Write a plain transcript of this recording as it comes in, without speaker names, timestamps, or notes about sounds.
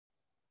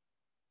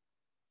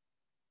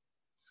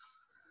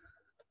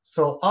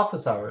So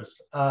office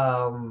hours.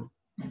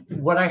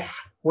 What I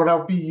what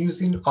I'll be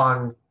using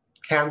on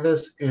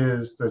Canvas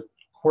is the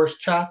course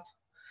chat.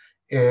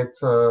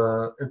 It's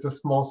a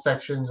small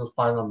section you'll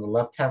find on the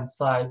left hand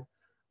side.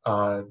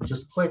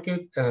 Just click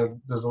it, and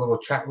there's a little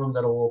chat room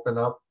that will open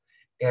up.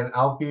 And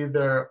I'll be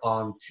there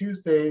on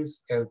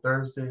Tuesdays and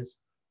Thursdays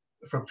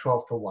from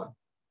 12 to 1.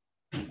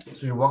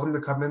 So you're welcome to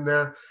come in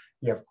there.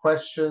 You have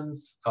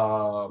questions.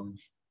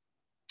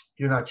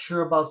 You're not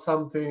sure about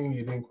something,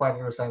 you didn't quite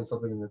understand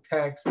something in the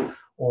text,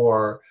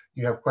 or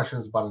you have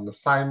questions about an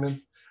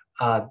assignment,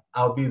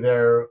 I'll be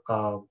there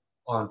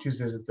on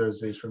Tuesdays and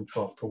Thursdays from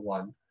 12 to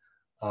 1.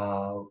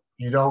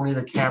 You don't need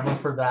a camera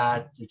for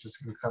that. You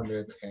just can come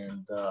in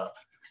and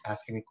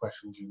ask any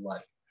questions you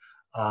like.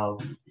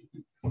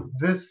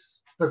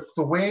 The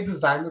way I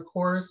designed the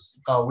course,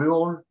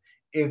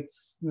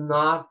 it's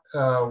not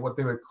what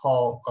they would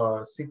call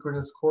a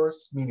synchronous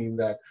course, meaning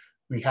that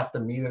we have to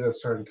meet at a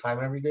certain time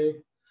every day.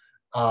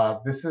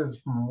 This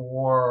is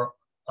more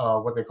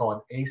what they call an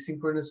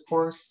asynchronous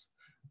course.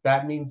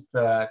 That means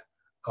that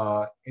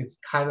it's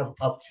kind of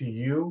up to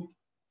you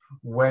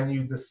when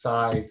you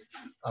decide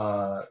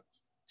to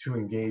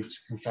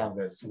engage in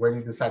Canvas, when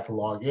you decide to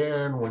log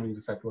in, when you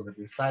decide to look at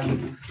the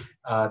assignments,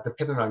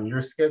 depending on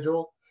your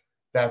schedule,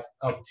 that's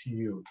up to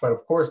you. But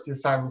of course, the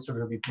assignments are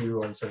going to be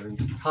due on certain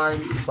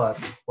times, but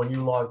when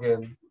you log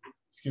in,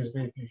 excuse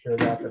me if you hear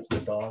that, that's my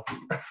dog.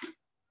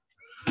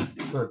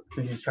 So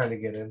he's trying to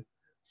get in.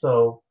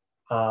 So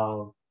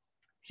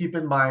keep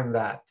in mind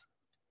that.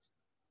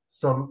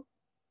 So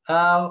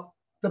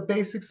the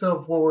basics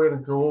of what we're going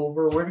to go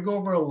over, we're going to go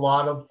over a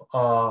lot of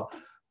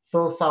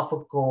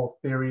philosophical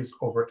theories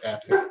over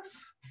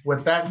ethics.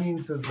 What that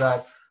means is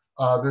that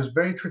there's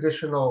very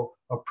traditional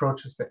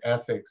approaches to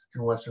ethics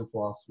in Western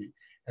philosophy,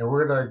 and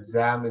we're going to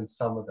examine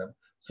some of them.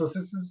 So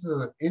since this is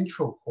an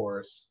intro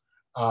course,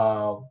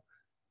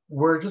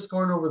 we're just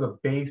going over the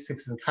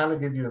basics and kind of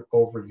give you an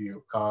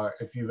overview.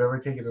 If you've ever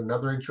taken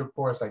another intro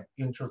course, like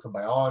Intro to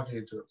Biology,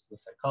 Intro to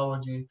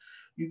Psychology,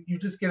 you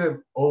just get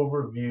an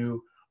overview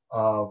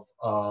of,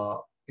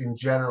 in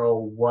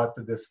general, what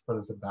the discipline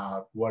is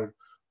about, what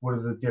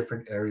are the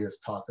different areas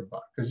talked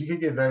about. Because you can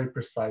get very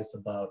precise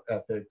about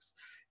ethics,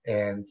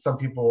 and some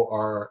people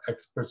are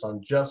experts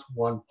on just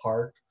one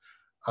part.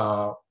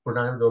 We're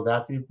not going to go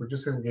that deep. We're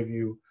just going to give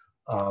you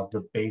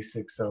the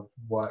basics of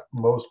what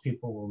most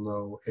people will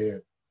know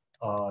if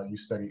you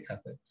study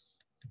ethics.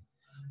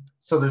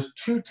 So there's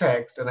two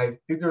texts, and I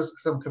think there's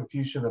some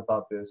confusion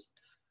about this.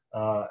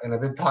 And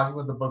I've been talking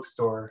with the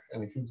bookstore,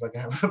 and it seems like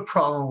I have a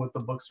problem with the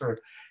bookstore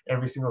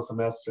every single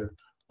semester.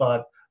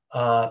 But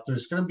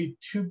there's going to be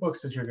two books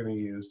that you're going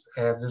to use,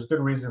 and there's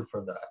good reason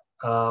for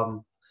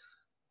that.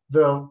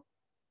 The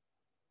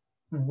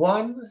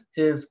one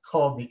is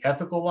called The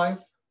Ethical Life,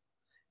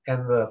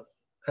 and the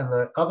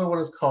other one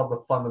is called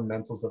The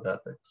Fundamentals of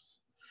Ethics.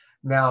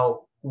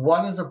 Now,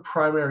 one is a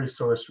primary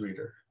source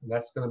reader, and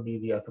that's going to be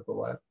The Ethical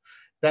Life.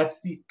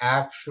 That's the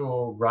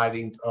actual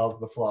writings of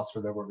the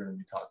philosopher that we're going to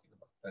be talking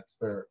about. That's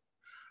their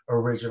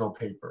original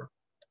paper.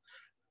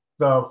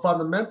 The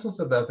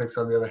Fundamentals of Ethics,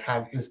 on the other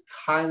hand, is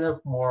kind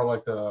of more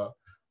like a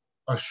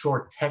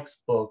short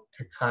textbook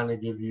to kind of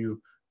give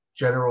you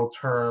general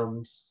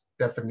terms,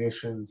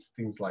 definitions,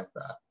 things like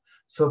that.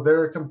 So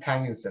they're a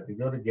companion set. They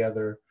go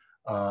together.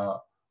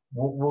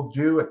 We'll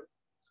do it.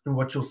 And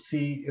what you'll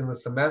see in the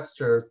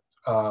semester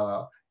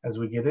as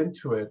we get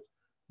into it,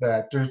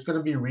 that there's going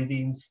to be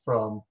readings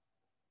from,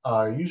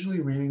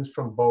 usually readings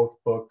from both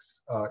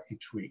books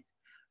each week.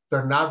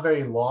 They're not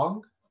very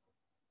long,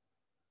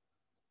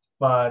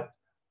 but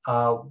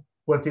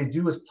what they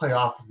do is play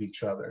off of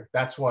each other.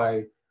 That's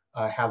why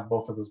I have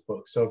both of those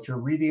books. So if you're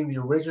reading the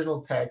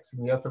original text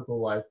in The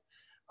Ethical Life,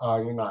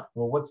 you're not,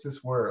 well, what's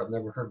this word? I've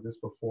never heard this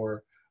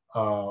before.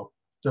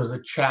 There's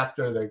a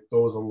chapter that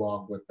goes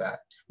along with that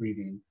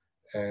reading,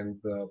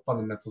 and the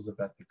Fundamentals of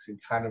Ethics, and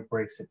kind of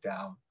breaks it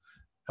down,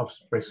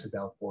 helps breaks it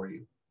down for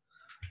you.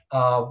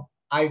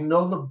 I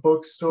know the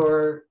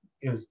bookstore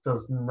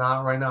does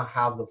not right now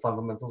have the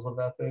Fundamentals of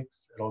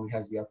Ethics. It only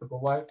has The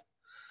Ethical Life.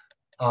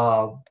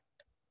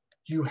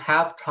 You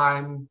have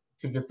time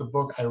to get the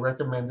book. I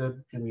recommend it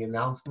in the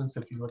announcements.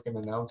 If you look at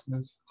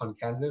announcements on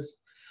Canvas,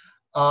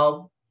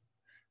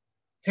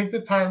 take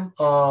the time.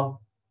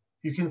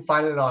 You can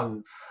find it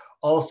on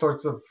all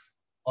sorts of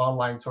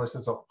online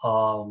sources.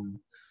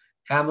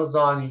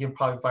 Amazon, you can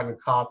probably find a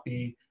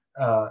copy.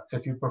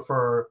 If you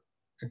prefer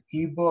an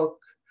ebook,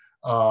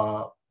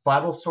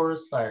 Vital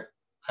Source, I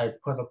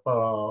put up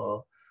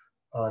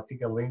I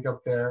think a link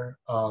up there.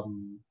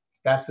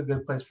 That's a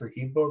good place for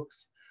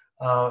ebooks.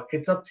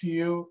 It's up to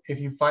you. If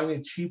you find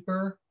it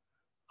cheaper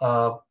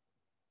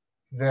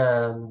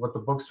than what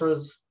the bookstore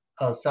is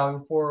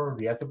selling for,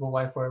 The Ethical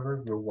Life,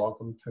 whatever, you're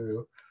welcome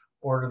to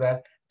order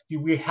that.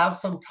 We have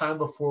some time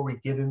before we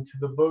get into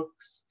the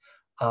books.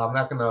 I'm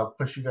not going to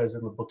push you guys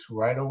in the books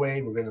right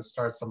away. We're going to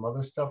start some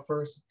other stuff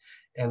first,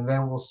 and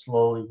then we'll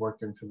slowly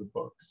work into the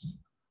books.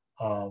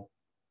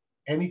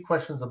 Any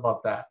questions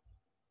about that?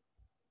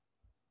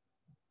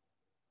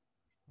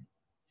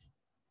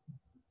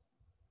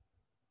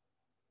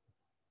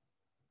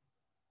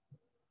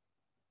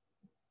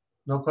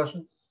 No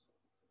questions?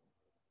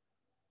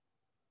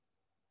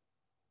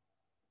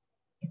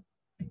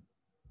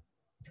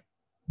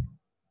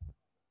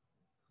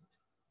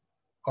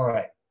 All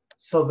right.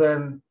 So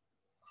then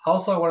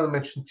also I want to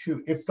mention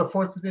too, it's the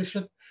 4th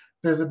edition.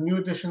 There's a new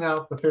edition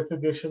out, the 5th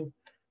edition.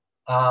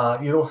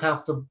 You don't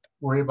have to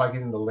worry about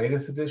getting the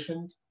latest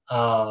edition.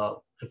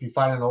 If you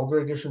find an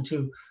older edition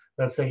too,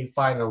 let's say you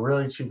find a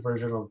really cheap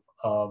version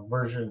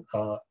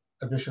of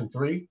edition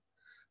 3,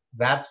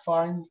 that's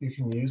fine. You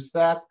can use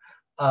that.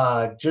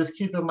 Just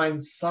keep in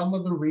mind some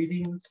of the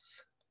readings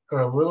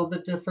are a little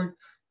bit different,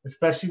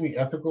 especially in the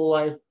ethical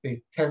life.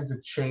 They tend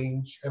to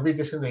change. Every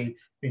edition they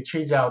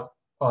change out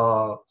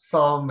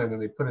some and then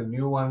they put in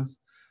new ones.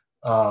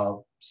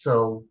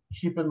 So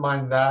keep in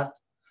mind that.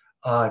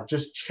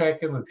 Just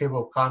check in the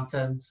table of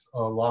contents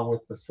along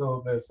with the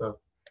syllabus of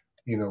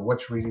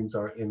which readings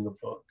are in the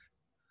book.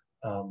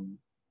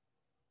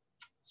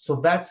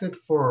 So that's it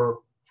for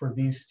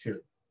these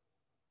two.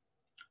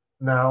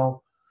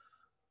 Now,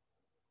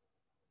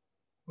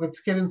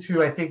 let's get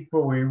into, I think,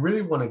 what we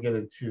really want to get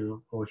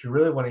into, or what you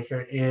really want to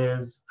hear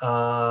is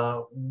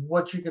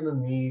what you're going to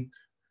need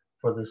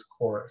for this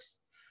course.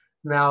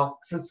 Now,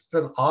 since it's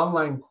an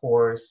online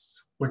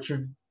course, what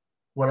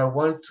I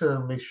want to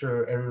make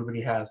sure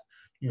everybody has,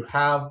 you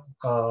have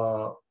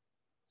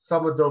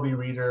some Adobe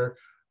Reader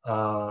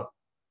or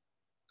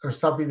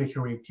something that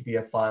can read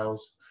PDF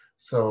files.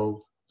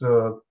 So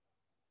the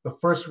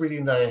first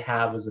reading that I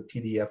have is a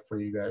PDF for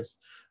you guys.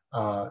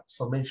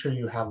 So make sure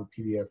you have a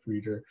PDF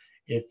reader.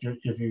 If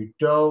you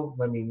don't,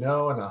 let me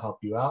know and I'll help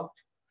you out.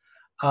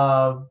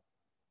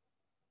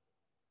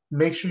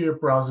 Make sure your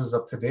browser is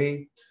up to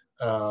date,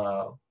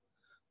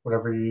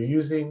 whatever you're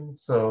using,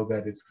 so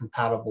that it's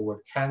compatible with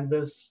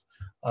Canvas.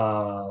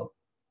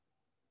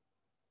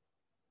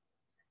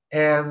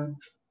 And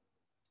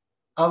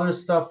other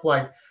stuff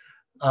like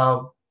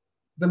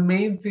the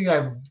main thing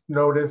I've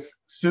noticed,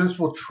 students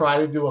will try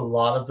to do a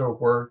lot of their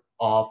work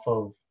off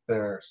of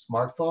their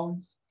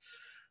smartphones.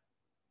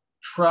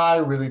 Try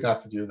really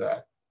not to do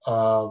that.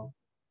 I'm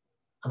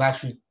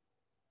actually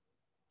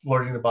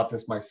learning about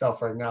this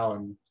myself right now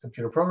in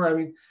computer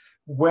programming.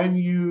 When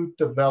you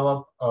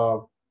develop a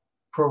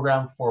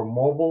program for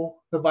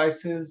mobile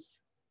devices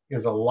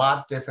is a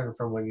lot different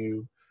from when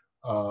you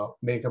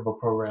make up a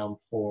program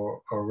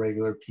for a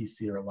regular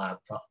PC or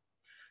laptop.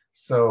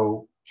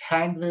 So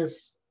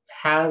Canvas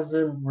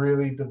hasn't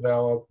really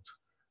developed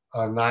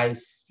a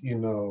nice,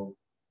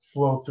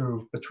 flow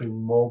through between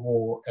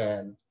mobile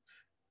and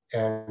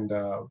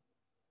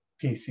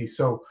PC.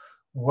 So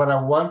what I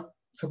want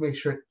to make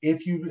sure,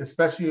 if you,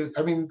 especially,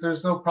 I mean,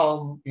 there's no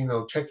problem,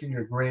 checking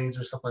your grades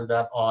or something like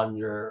that on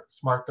your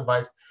smart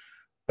device,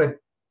 but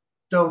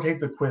don't take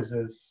the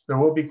quizzes. There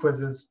will be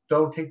quizzes.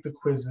 Don't take the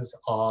quizzes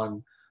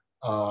on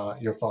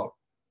your phone.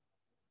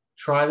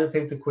 Try to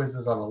take the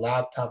quizzes on a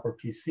laptop or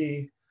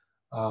PC,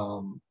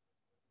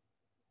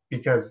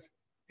 because,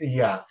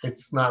 yeah,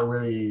 it's not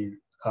really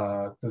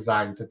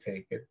designed to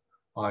take it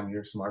on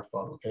your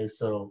smartphone. Okay,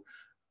 so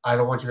I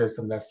don't want you guys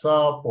to mess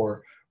up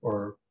or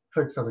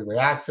click something by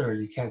accident, or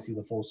you can't see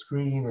the full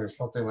screen, or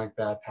something like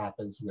that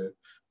happens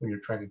when you're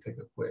trying to take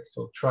a quiz.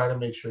 So try to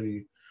make sure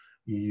you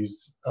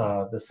use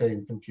the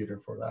same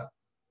computer for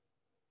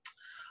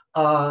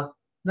that.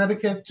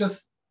 Netiquette,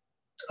 just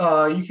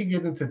you can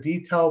get into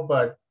detail,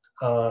 but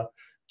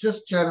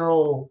just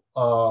general,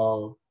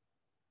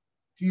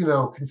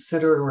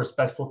 considerate and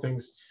respectful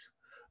things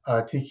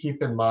to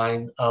keep in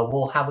mind.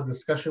 We'll have a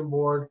discussion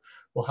board.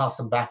 We'll have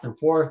some back and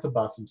forth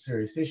about some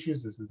serious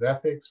issues. This is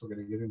ethics. We're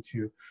going to get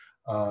into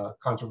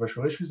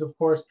controversial issues, of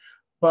course,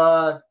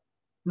 but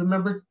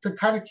remember to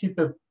kind of keep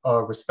it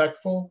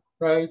respectful,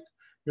 right?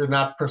 You're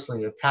not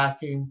personally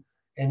attacking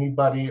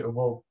anybody.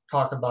 We'll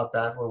talk about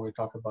that when we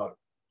talk about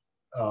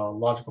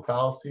logical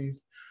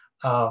fallacies.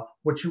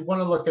 What you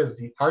want to look at is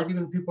the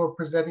argument people are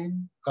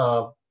presenting.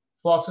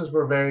 Philosophers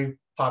were very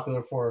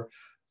popular for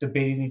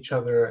debating each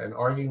other and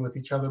arguing with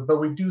each other, but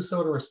we do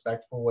so in a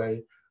respectful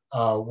way.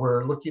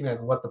 We're looking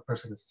at what the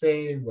person is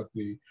saying, what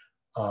the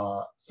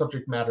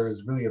subject matter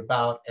is really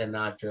about, and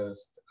not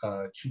just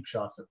cheap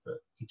shots at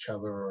each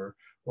other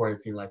or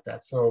anything like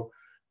that. So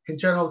in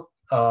general,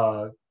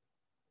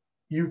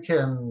 you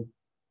can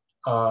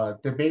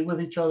debate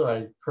with each other. I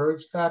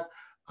encourage that.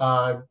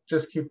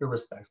 Just keep it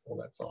respectful,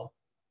 that's all.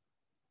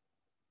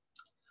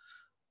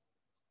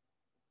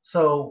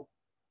 So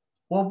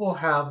what we'll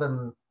have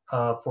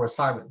for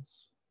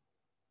assignments.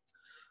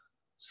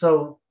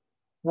 So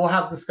we'll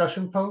have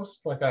discussion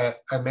posts, like I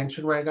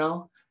mentioned right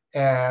now,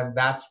 and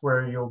that's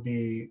where you'll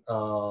be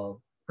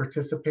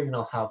participating.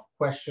 I'll have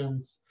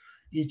questions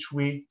each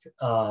week,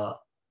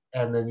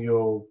 and then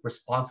you'll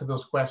respond to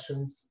those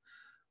questions.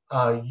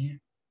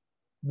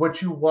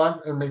 What you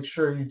want, and make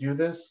sure you do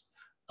this,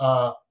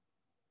 I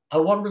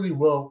want really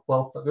well,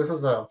 this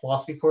is a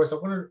philosophy course, I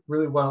want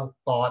really well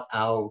thought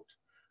out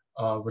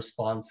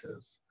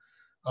responses.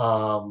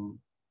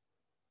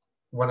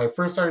 When I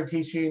first started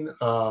teaching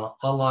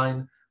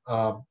online,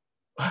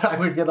 I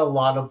would get a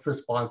lot of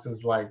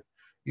responses like,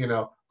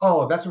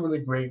 oh, that's a really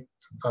great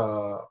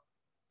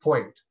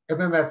point. And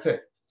then that's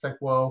it. It's like,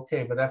 well,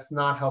 okay, but that's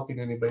not helping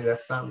anybody.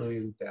 That's not really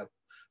in depth.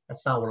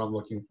 That's not what I'm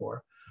looking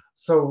for.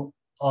 So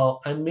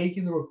I'm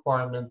making the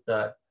requirement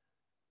that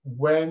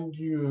when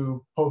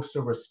you post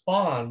a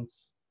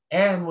response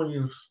and when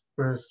you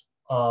post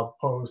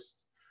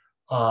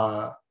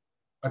a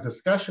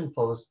discussion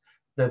post,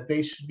 that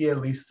they should be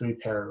at least 3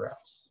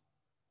 paragraphs.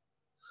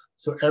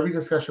 So every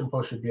discussion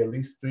post should be at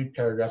least 3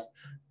 paragraphs,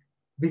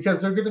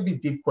 because they're going to be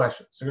deep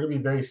questions. They're going to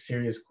be very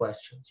serious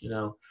questions.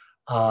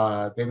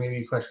 They may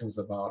be questions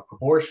about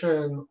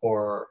abortion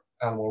or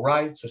animal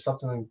rights or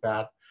something like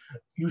that.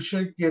 You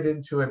should get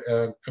into it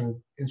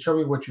and show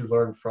me what you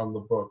learned from the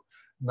book,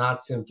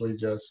 not simply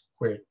just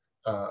quick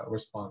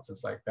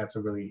responses like that's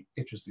a really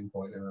interesting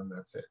point and then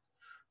that's it.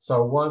 So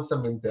I want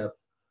some in-depth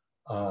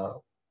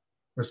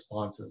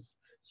responses.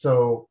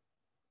 So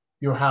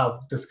you'll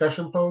have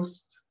discussion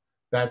posts.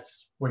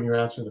 That's when you're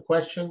answering the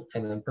question,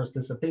 and then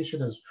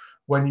participation is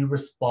when you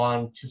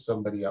respond to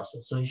somebody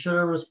else's. So you should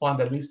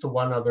respond at least to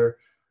one other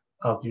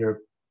of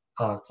your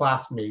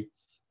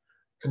classmates.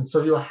 And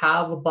so you'll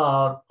have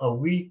about a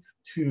week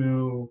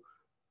to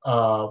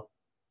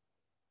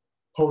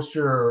post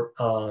your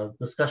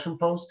discussion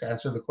post to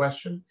answer the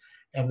question,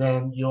 and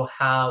then you'll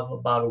have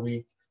about a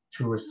week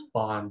to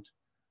respond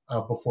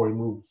before you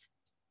move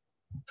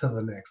to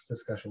the next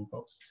discussion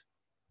post.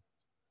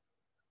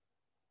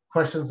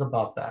 Questions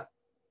about that?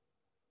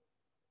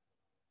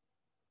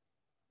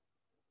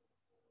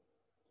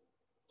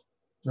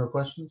 No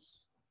questions?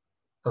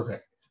 Okay,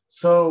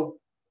 so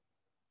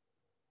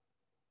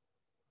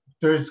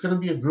there's going to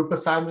be a group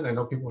assignment. I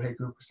know people hate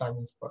group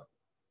assignments, but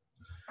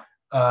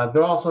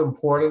they're also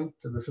important.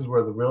 So this is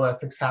where the real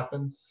ethics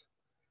happens.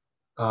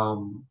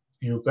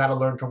 You've got to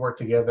learn to work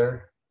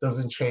together.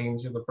 Doesn't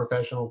change in the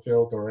professional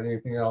field or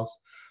anything else.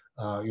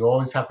 You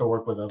always have to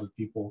work with other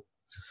people.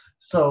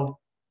 So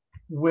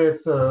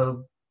with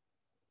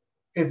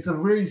it's a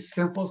really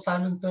simple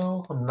assignment,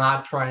 though. I'm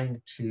not trying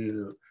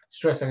to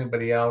stress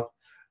anybody out.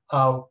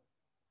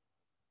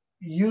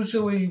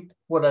 Usually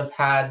what I've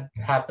had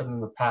happen in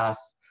the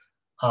past,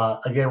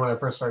 again, when I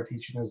first started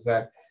teaching, is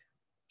that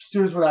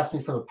students would ask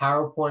me for the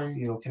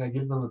PowerPoint, can I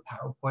give them the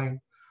PowerPoint?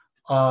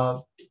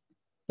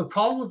 The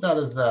problem with that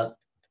is that,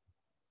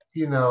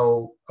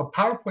 a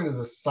PowerPoint is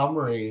a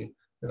summary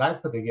that I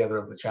put together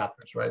of the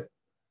chapters, right?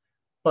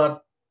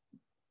 But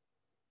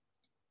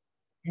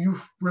you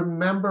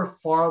remember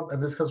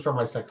and this comes from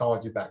my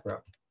psychology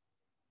background,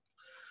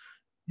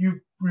 you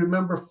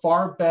remember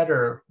far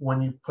better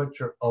when you put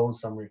your own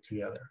summary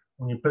together,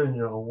 when you put in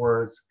your own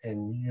words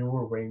and you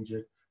arrange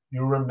it,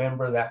 you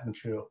remember that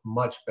material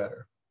much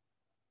better.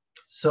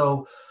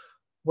 So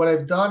what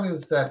I've done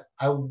is that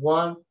I've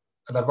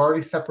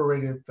already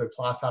separated the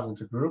class out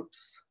into groups.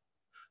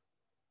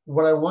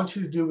 What I want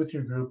you to do with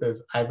your group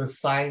is I've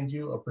assigned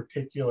you a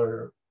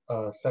particular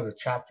set of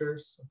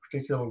chapters, a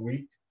particular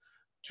week,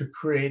 to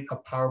create a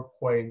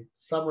PowerPoint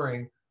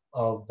summary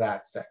of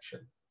that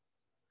section.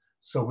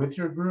 So with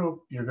your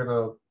group, you're going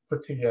to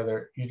put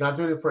together, you're not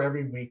doing it for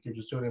every week, you're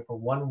just doing it for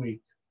 1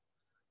 week.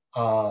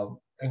 And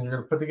you're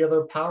going to put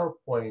together a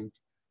PowerPoint.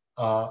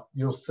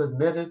 You'll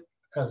submit it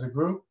as a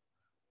group.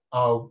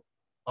 I'll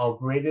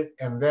grade it,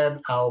 and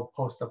then I'll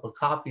post up a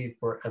copy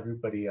for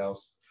everybody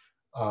else.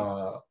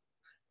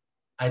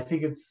 I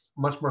think it's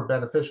much more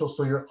beneficial.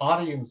 So your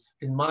audience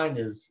in mind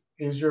is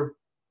your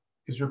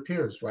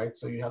peers, right?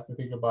 So you have to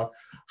think about,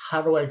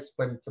 how do I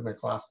explain it to my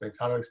classmates?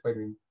 How do I explain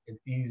in an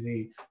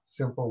easy,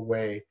 simple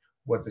way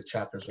what the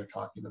chapters are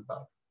talking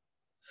about?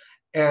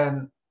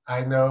 And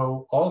I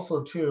know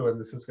also too,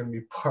 and this is going to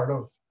be part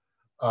of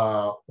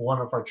one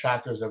of our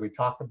chapters that we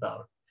talk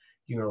about,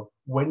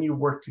 when you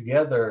work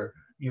together,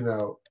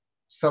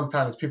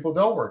 sometimes people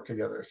don't work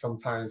together.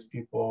 Sometimes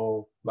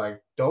people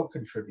don't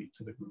contribute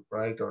to the group,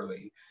 right? Or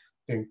they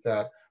think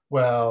that,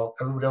 well,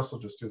 everybody else will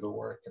just do the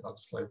work and I'll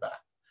just lay back.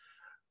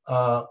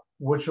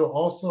 What you'll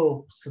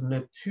also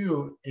submit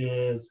to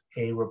is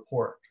a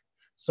report.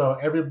 So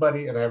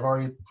everybody, and I've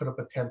already put up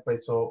a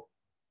template, so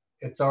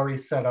it's already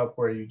set up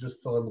where you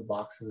just fill in the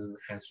boxes and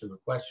answer the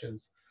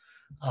questions.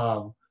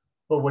 But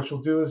what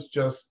you'll do is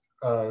just,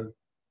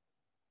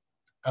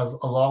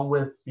 along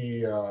with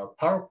the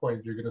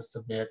PowerPoint, you're going to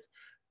submit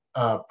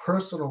a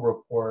personal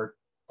report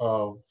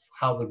of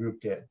how the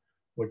group did.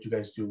 What you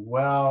guys do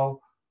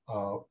well,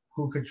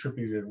 who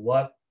contributed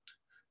what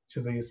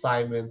to the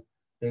assignment,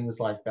 things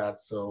like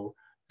that. So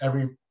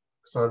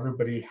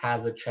everybody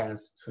has a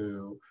chance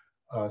to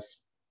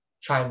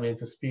chime in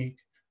to speak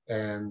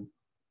and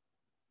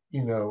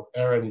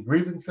air any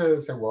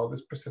grievances, and well,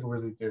 this person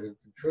really didn't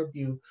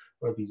contribute,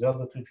 or these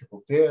other 3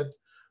 people did.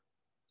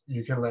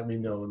 You can let me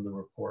know in the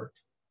report.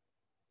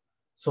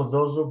 So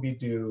those will be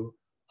due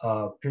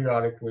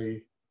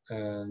periodically,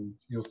 and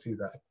you'll see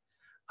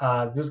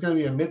that. There's going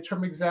to be a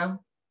midterm exam.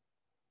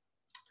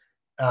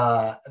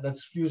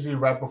 That's usually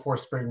right before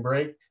spring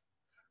break.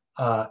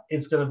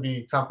 It's going to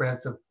be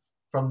comprehensive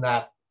from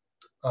that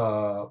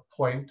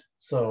point.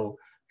 So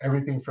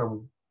everything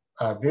from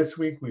this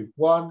week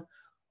 1,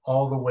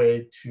 all the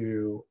way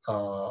to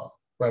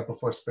right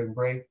before spring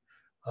break.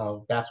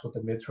 That's what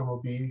the midterm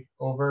will be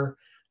over.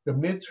 The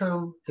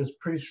midterm is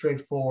pretty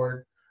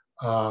straightforward.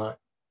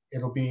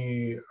 It'll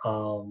be,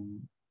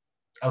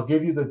 I'll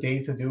give you the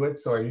day to do it.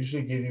 So I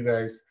usually give you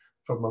guys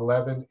from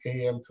 11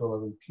 a.m. to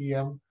 11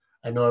 p.m.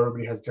 I know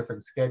everybody has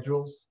different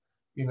schedules,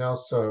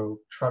 so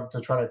try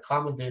to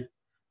accommodate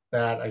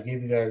that. I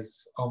gave you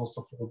guys almost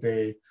a full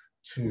day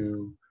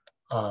to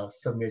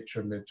submit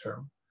your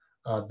midterm.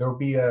 There'll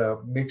be a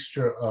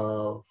mixture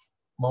of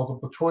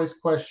multiple choice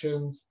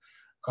questions,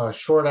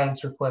 short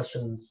answer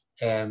questions,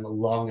 and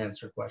long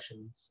answer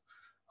questions.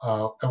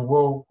 And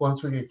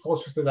once we get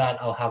closer to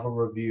that, I'll have a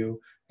review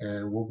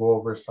and we'll go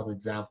over some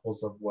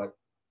examples of what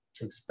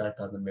to expect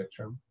on the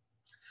midterm.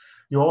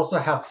 You also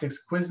have 6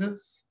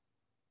 quizzes,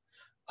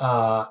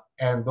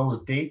 and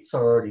those dates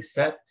are already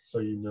set, so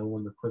you know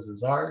when the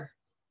quizzes are.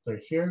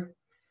 They're here.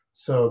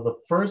 So the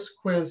first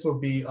quiz will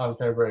be on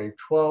February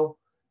 12th.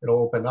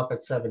 It'll open up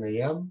at 7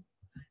 a.m.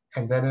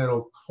 and then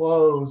it'll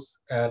close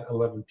at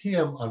 11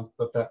 p.m. on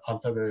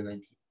February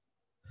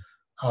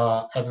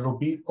 19th. And it'll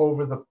be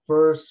over the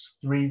first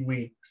 3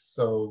 weeks.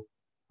 So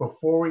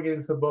before we get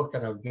into the book,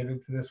 and I'll get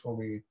into this when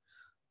we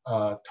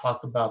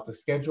talk about the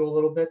schedule a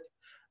little bit,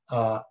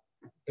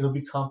 it'll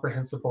be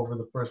comprehensive over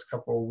the first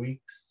couple of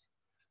weeks.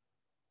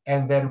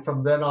 And then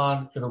from then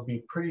on, it'll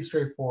be pretty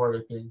straightforward,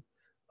 I think.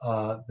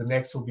 The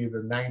next will be the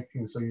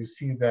 19th. So you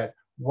see that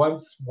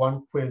once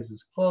one quiz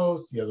is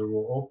closed, the other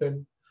will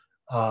open.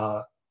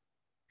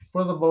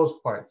 For the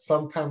most part,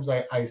 sometimes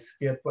I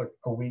skip like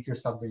a week or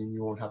something and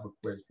you won't have a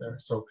quiz there.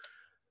 So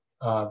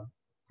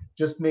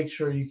just make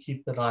sure you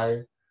keep an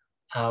eye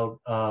out.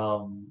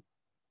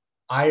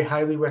 I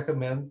highly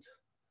recommend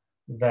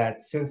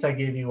that since I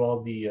gave you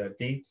all the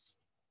dates,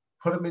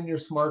 put them in your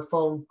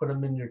smartphone, put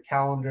them in your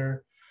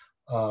calendar.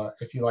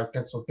 If you like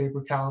pencil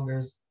paper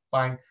calendars,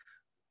 fine.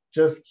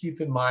 Just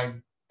keep in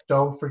mind,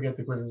 don't forget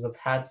the quizzes. I've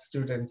had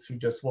students who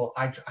just, well,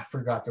 I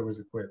forgot there was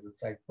a quiz.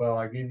 It's like, well,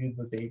 I gave you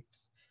the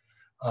dates.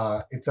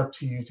 It's up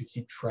to you to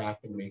keep track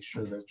and make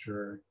sure that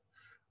you're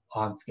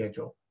on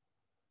schedule.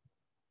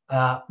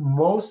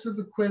 Most of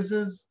the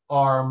quizzes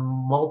are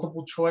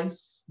multiple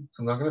choice.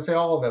 I'm not going to say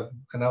all of them,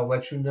 and I'll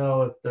let you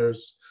know if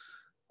there's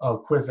a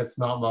quiz that's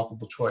not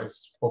multiple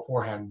choice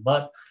beforehand.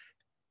 But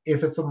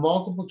if it's a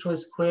multiple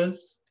choice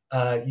quiz,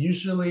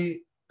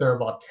 usually there are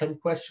about 10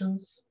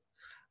 questions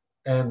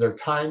and they're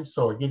timed.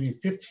 So I give you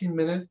 15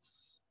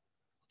 minutes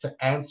to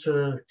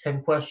answer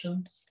 10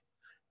 questions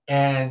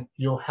and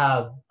you'll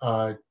have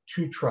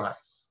 2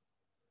 tries.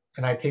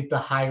 And I take the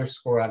higher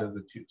score out of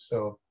the 2.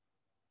 So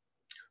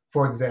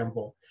for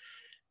example,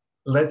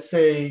 let's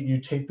say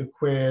you take the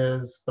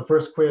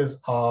first quiz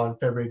on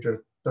February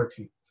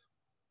 13th.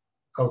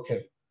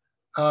 Okay,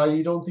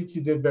 you don't think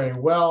you did very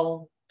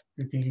well.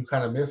 You think you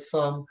kind of missed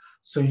some.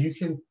 So you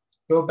can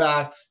go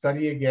back,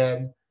 study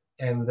again,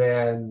 and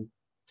then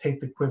take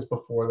the quiz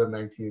before the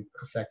 19th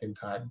a second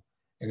time.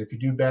 And if you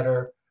do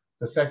better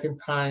the second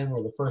time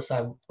or the first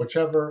time,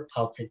 whichever,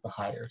 I'll take the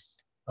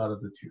highest out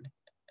of the 2.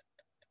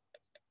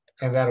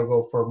 And that'll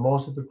go for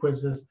most of the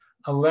quizzes,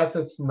 unless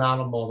it's not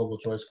a multiple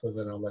choice quiz,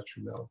 then I'll let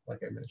you know, like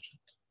I mentioned.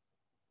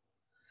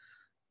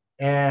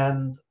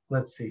 And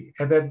let's see.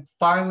 And then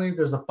finally,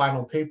 there's a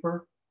final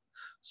paper.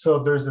 So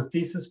there's a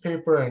thesis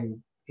paper,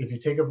 and if you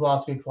take a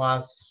philosophy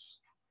class,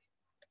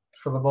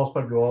 for the most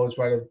part, you always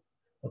write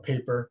a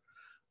paper.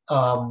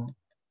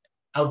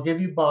 I'll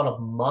give you about a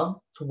month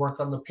to work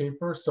on the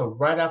paper. So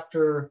right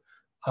after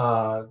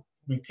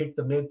we take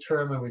the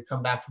midterm and we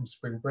come back from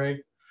spring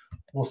break,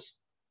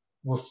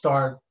 we'll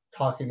start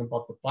talking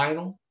about the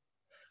final.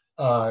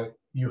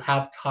 You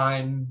have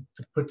time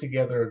to put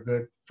together a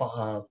good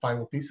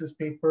final thesis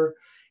paper.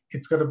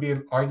 It's going to be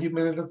an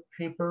argumentative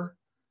paper.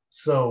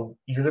 So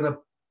you're going to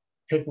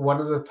pick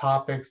one of the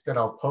topics that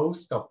I'll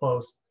post.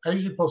 I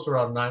usually post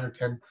around 9 or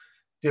 10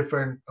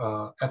 different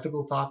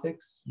ethical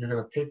topics. You're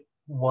going to pick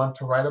one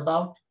to write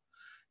about,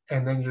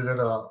 and then you're going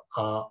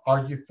to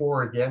argue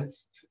for or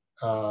against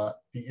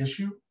the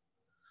issue.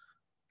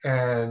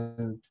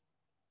 And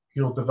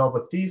you'll develop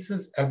a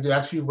thesis. And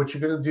actually what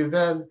you're going to do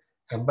then,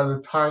 and by the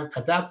time,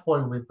 at that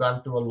point, we've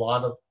gone through a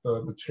lot of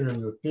the material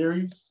and the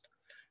theories,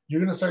 you're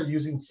going to start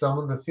using some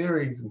of the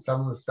theories and some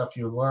of the stuff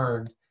you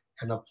learned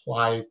and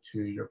apply it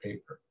to your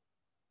paper.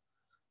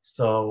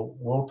 So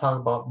we'll talk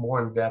about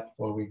more in depth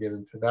when we get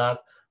into that,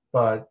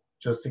 but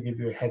just to give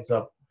you a heads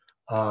up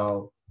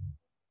of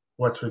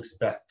what to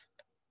expect.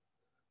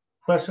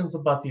 Questions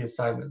about the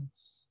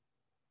assignments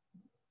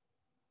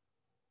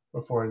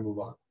before we move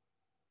on?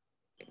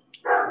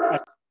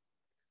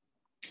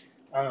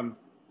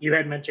 You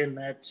had mentioned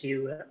that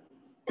you,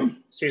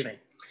 excuse me,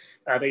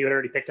 that you had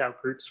already picked out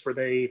groups for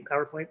the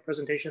PowerPoint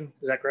presentation.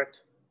 Is that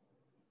correct?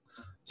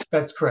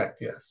 That's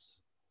correct, yes.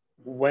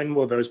 When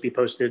will those be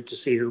posted to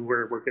see who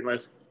we're working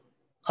with?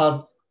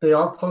 They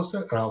are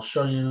posted, and I'll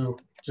show you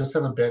just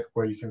in a bit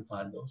where you can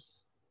find those.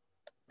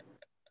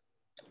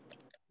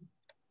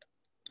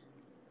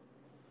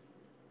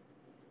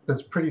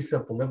 It's pretty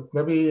simple.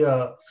 Let me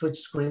switch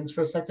screens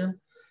for a second,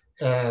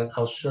 and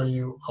I'll show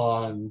you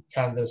on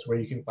Canvas where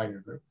you can find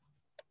your group.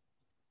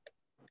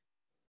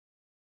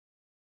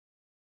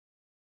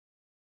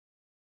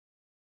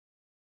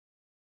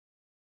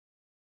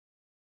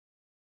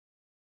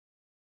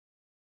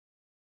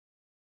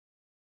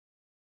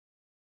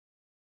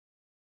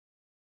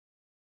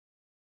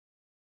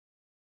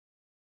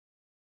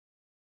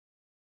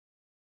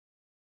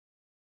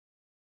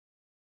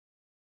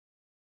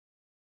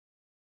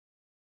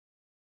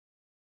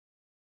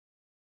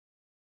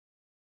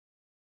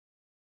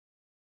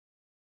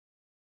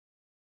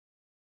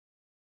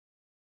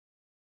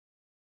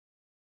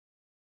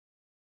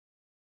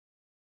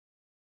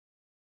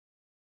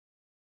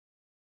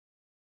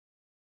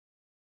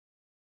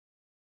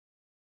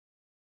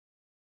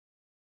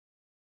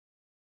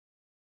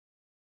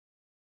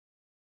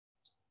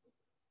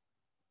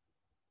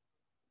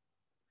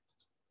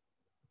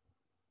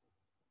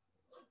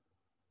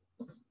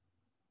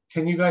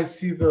 Can you guys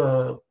see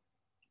the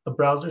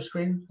browser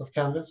screen of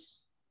Canvas?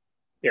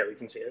 Yeah, we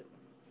can see it.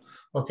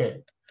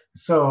 Okay,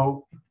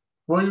 so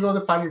where you go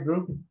to find your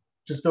group,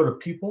 just go to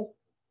People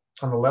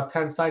on the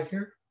left-hand side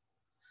here,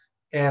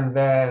 and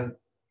then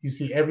you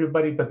see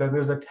everybody, but then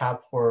there's a tab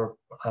for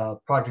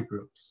project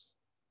groups.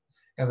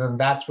 And then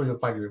that's where you'll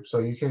find your group. So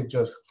you can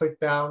just click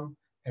down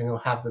and you'll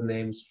have the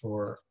names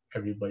for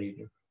everybody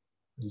to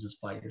and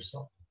just find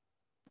yourself.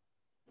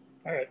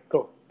 All right,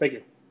 cool. Thank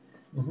you.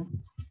 Mm-hmm.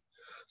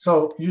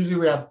 So usually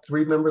we have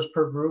 3 members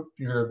per group.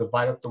 You're going to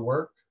divide up the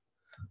work.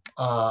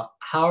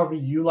 However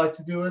you like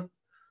to do it,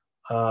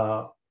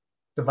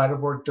 divide up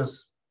work,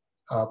 just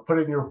put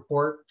in your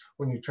report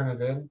when you turn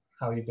it in,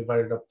 how you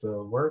divided up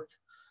the work.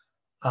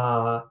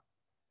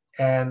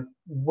 And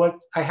what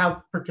I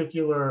have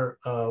particular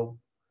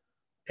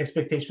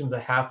expectations I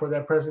have for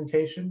that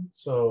presentation.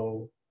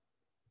 So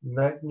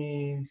let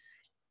me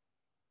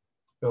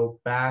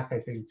go back, I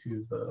think,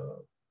 to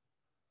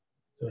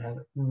have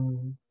it.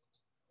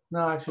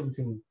 No, actually, we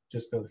can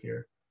just go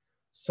here.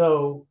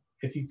 So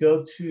if you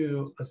go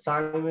to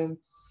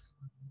assignments,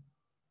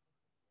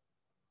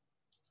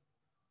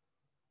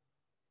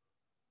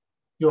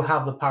 you'll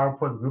have the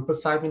PowerPoint group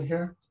assignment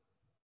here.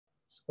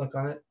 Just click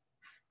on it.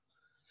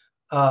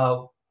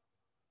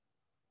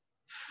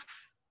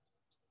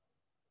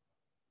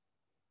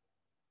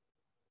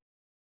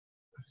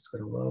 It's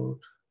going to load.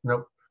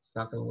 Nope, it's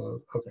not going to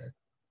load. Okay.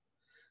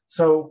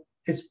 So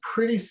it's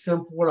pretty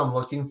simple what I'm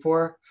looking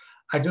for.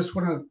 I just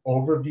want an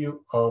overview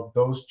of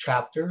those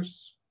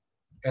chapters.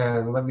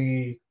 And let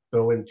me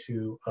go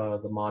into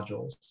the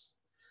modules.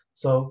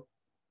 So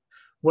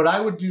what I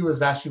would do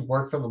is actually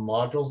work on the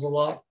modules a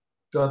lot.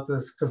 Got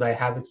this because I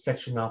have it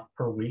sectioned off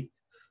per week,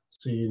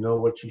 so you know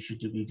what you should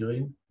be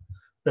doing.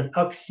 But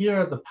up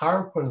here, the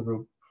PowerPoint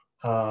group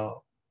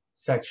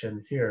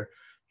section here,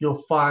 you'll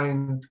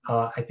find,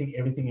 I think,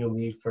 everything you'll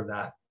need for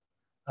that.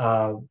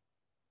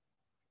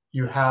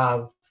 You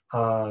have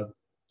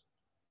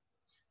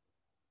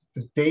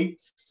the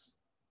dates.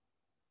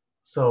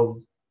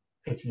 So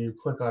if you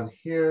click on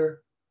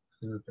here,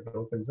 if it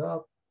opens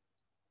up,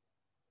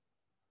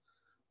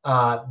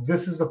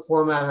 this is the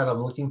format that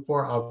I'm looking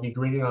for. I'll be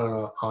grading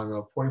on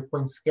a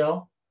 40-point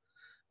scale.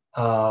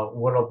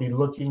 What I'll be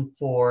looking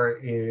for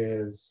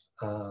is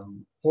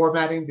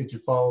formatting. Did you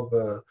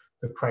follow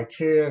the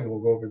criteria? And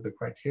we'll go over the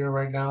criteria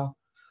right now.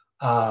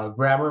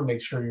 Grammar,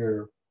 make sure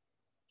you're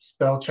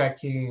spell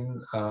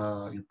checking,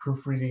 you're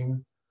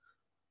proofreading.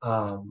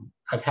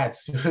 I've had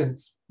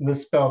students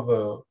misspell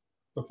the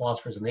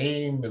philosopher's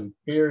name and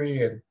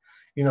theory and,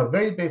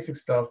 very basic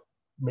stuff.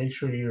 Make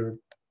sure you're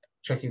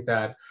checking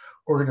that.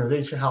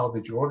 Organization, how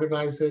did you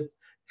organize it?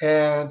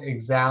 And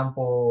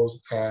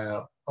examples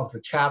of the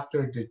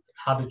chapter.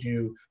 How did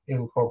you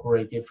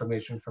incorporate the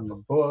information from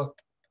the book,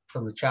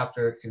 from the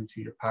chapter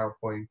into your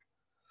PowerPoint?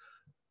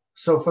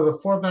 So for the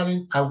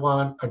formatting, I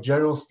want a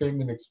general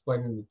statement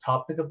explaining the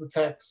topic of the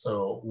text.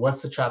 So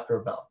what's the chapter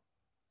about?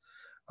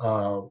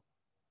 I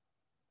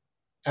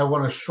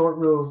want a short,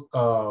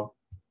 real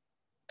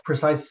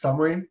precise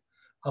summary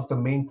of the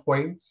main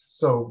points.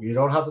 So you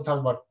don't have to talk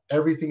about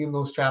everything in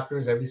those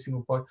chapters, every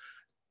single point.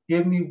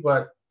 Give me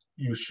what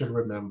you should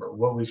remember,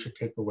 what we should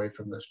take away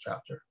from this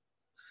chapter.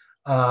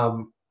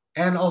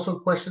 And also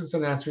questions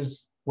and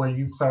answers where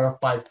you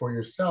clarified for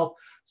yourself.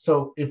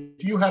 So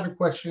if you had a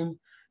question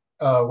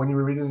when you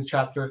were reading the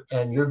chapter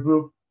and your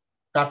group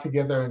got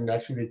together and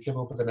actually they came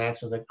up with an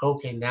answer, it's like,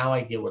 okay, now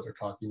I get what they're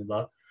talking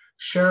about.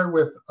 Share it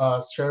with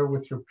us, share it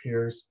with your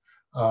peers,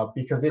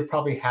 because they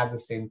probably had the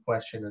same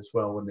question as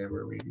well when they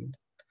were reading.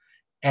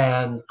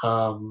 And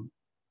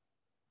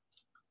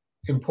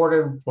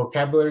important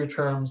vocabulary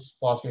terms.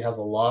 Philosophy has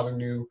a lot of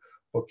new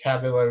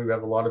vocabulary. We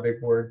have a lot of big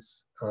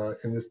words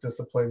in this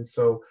discipline.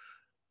 So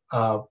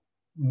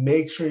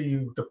make sure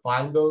you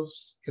define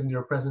those in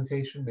your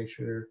presentation. Make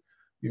sure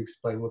you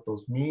explain what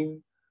those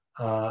mean.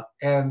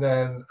 And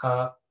then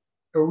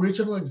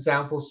original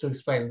examples to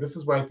explain. This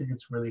is where I think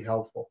it's really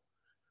helpful.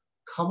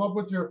 Come up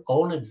with your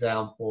own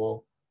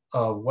example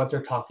of what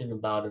they're talking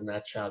about in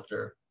that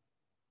chapter,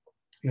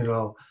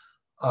 to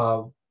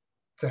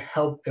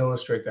help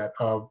illustrate that.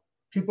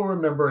 People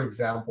remember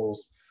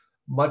examples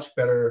much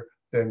better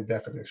than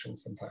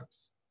definitions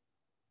sometimes.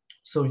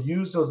 So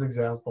use those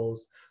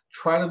examples,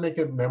 try to make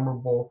it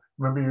memorable.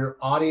 Remember, your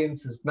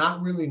audience is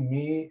not really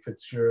me,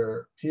 it's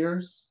your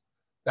peers.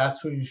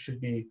 That's who you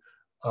should be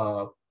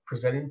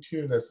presenting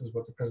to. This is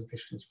what the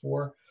presentation is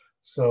for.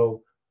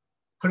 So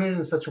put it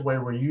in such a way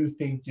where you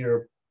think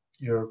your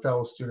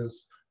fellow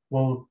students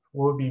will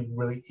be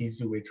really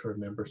easy way to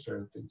remember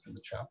certain things in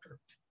the chapter.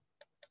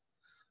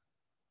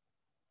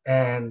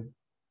 And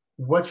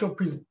what you're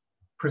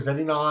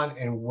presenting on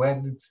and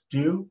when it's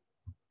due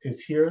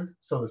is here.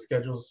 So the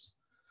schedule's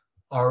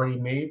already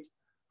made.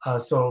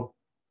 So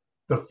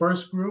the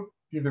first group,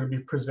 you're going to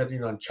be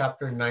presenting on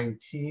chapter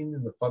 19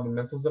 in the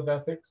Fundamentals of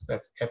Ethics,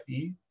 that's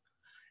FE,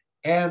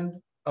 and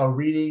a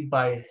reading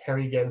by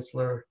Harry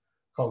Gensler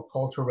called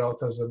Cultural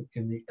Relativism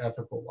in the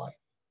Ethical Life,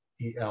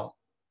 EL.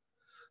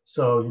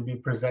 So you'll be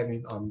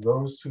presenting on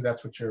those two.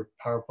 That's what your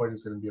PowerPoint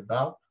is going to be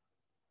about.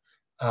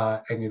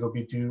 And it'll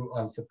be due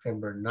on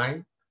September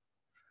 9th,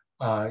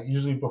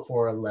 usually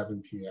before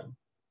 11 p.m.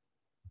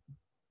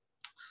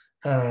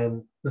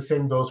 And the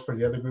same goes for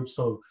the other groups.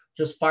 So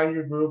just find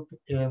your group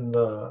in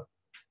the,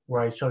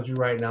 where I showed you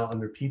right now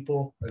under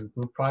people and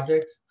group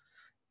projects,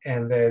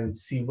 and then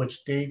see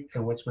which date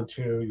and which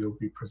material you'll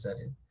be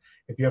presenting.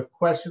 If you have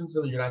questions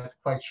that you're not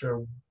quite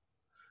sure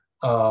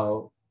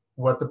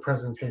what the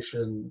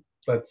presentation,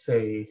 let's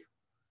say,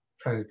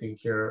 trying to think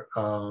here,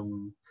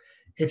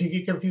 if you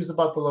get confused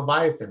about the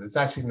Leviathan, it's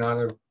actually not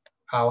a,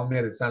 I'll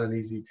admit it's not an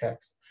easy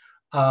text.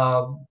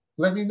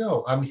 Let me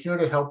know. I'm here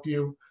to help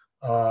you.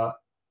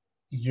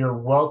 You're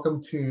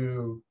welcome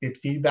to get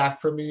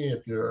feedback from me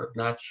if you're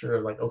not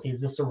sure, like, okay,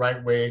 is this the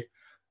right way?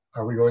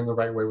 Are we going the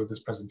right way with this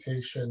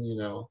presentation? You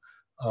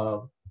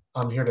know,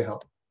 I'm here to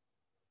help.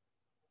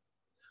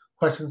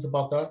 Questions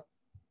about that?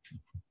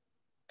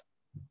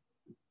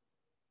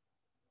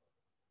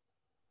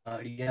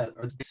 Yeah,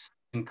 are these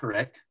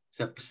incorrect,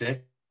 except for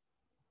 6?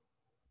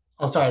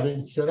 Oh, sorry, I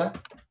didn't hear that.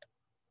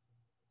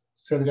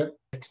 Say it again.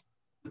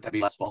 That'd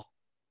be last fall.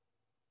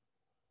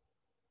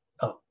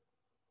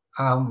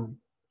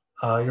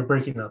 Oh, you're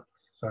breaking up.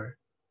 Sorry.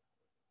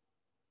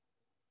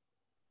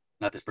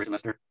 Not this first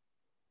semester.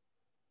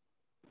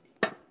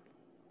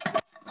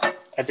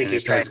 I think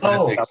he's tries trying.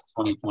 Oh.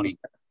 2020.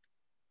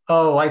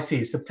 Oh, I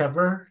see.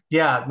 September.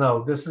 Yeah.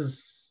 No, this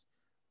is.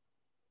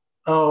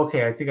 Oh,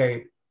 okay. I think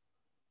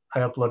I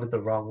uploaded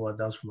the wrong one.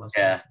 That was from us.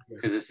 Yeah,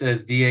 because it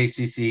says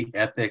DACC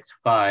Ethics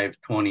 5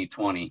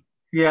 2020.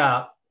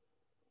 Yeah.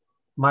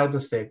 My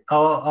mistake.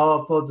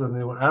 I'll upload the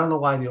new one. I don't know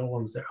why the old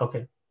one's there.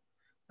 Okay.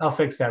 I'll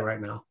fix that right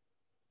now.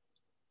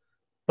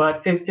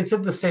 But it's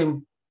in the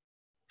same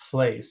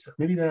place.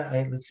 Maybe that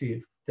let's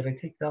see. Did I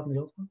take down the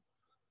old one?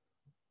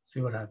 Let's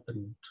see what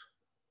happened.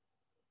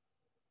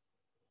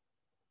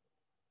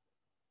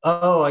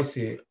 Oh, I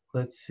see.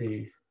 Let's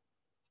see.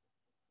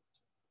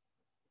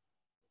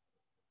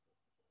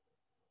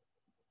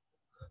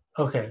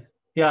 Okay.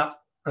 Yeah,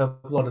 I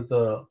uploaded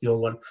the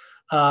old one.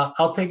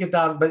 I'll take it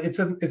down, but it's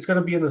going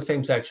to be in the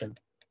same section.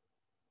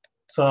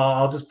 So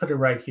I'll just put it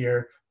right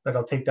here, but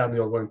I'll take down the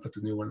old one and put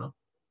the new one up.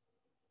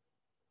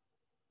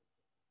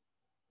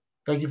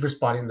 Thank you for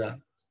spotting that.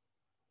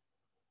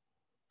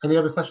 Any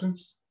other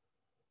questions?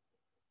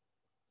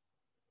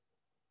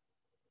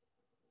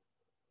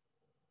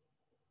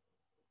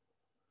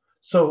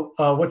 So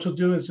what you'll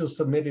do is you'll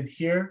submit it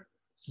here.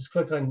 Just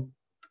click on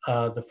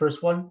the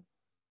first one,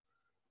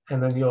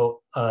 and then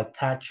you'll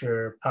attach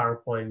your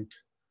PowerPoint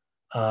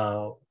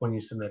when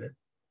you submit it.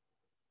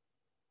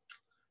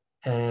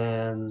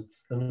 And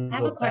I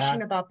have a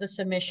question about the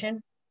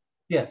submission.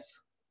 Yes.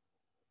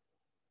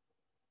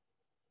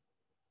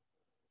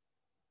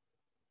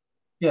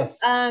 Yes.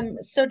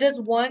 So does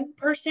one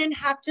person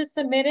have to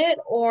submit it,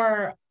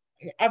 or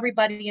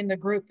everybody in the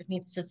group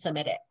needs to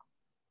submit it?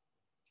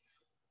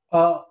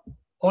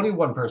 Only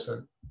one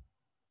person.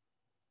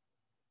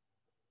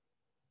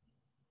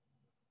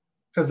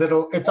 Because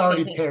it's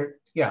already paired.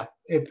 Yeah.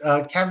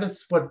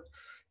 Canvas,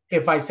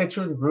 if I set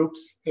you in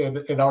groups,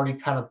 it already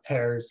kind of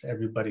pairs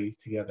everybody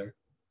together.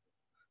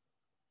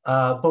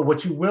 But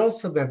what you will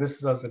submit, this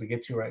is what I was going to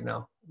get to right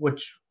now.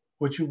 What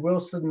you will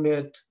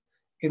submit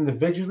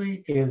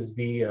individually is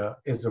the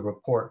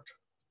report,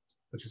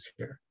 which is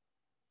here.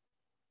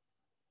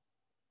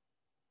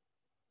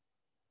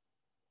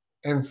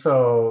 And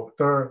so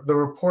the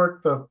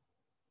report,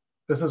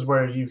 this is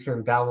where you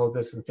can download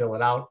this and fill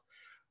it out.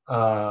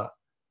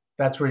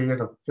 That's where you're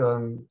going to fill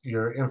in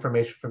your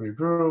information from your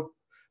group,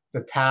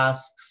 the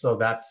tasks. So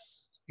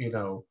that's, you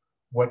know,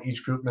 what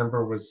each group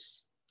member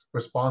was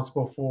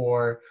responsible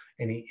for,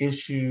 any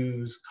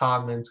issues,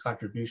 comments,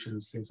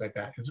 contributions, things like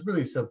that. It's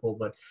really simple,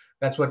 but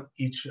that's what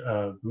each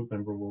group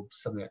member will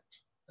submit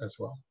as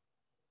well.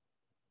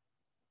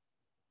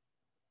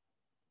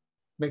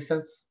 Make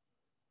sense?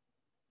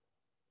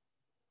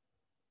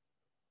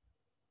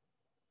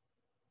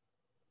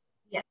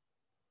 Yeah.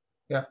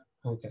 Yeah,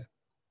 okay.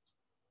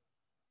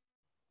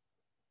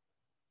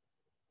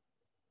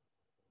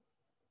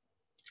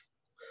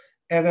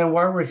 And then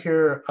while we're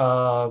here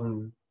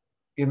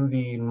in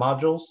the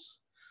modules,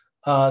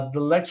 the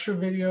lecture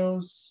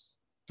videos,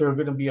 they're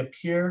going to be up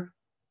here.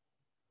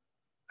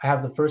 I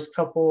have the first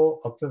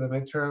couple up to the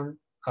midterm.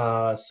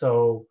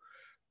 So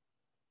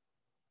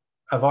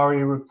I've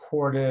already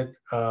recorded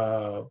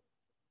the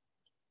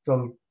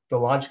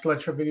logic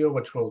lecture video,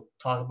 which we'll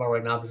talk about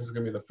right now. This is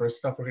going to be the first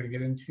stuff we're going to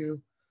get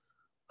into.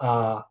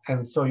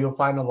 And so you'll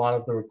find a lot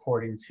of the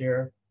recordings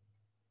here.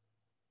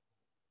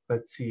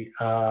 Let's see.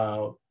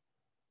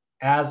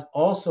 As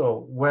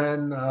also,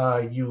 when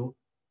you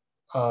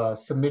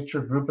submit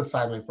your group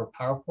assignment for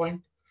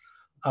PowerPoint,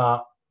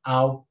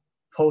 I'll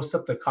post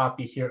up the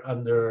copy here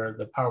under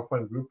the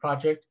PowerPoint group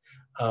project.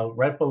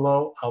 Right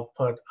below, I'll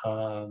put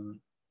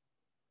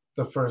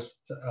the first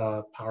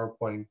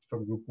PowerPoint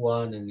from group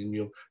one, and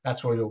then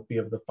that's where you'll be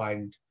able to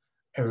find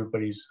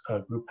everybody's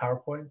group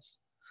PowerPoints.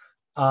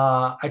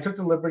 I took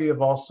the liberty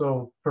of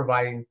also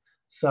providing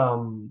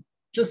some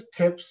just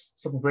tips,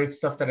 some great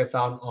stuff that I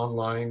found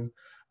online,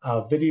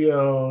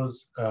 videos,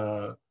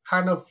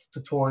 kind of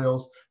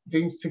tutorials,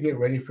 things to get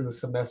ready for the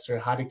semester,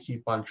 how to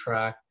keep on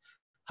track,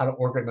 how to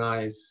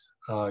organize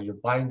your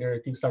binder,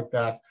 things like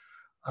that.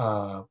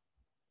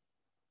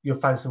 You'll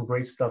find some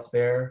great stuff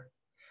there.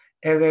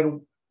 And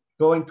then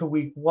going to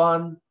week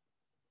 1,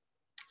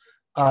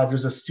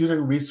 there's a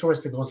student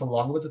resource that goes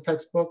along with the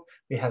textbook.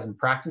 It has some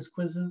practice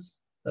quizzes.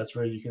 That's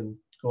where you can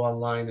go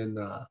online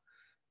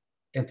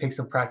and take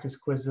some practice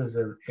quizzes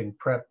and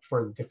prep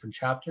for the different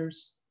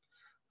chapters.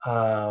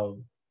 More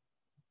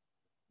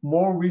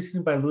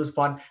Reasoning by Louis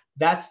Vaughn.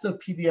 That's the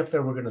PDF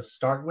that we're going to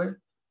start with.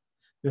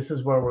 This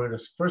is where we're going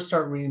to first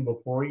start reading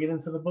before we get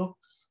into the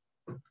books.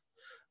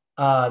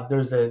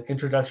 There's an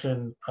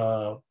introduction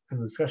in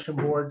the discussion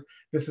board.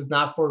 This is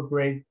not for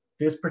grade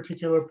this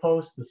particular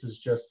post. This is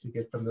just to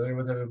get familiar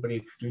with everybody,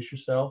 introduce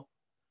yourself.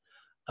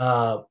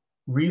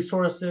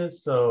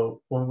 Resources.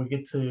 So when we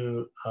get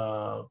to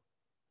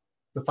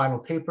the final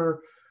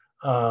paper,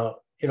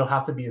 it'll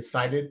have to be a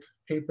cited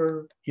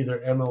paper,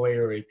 either MOA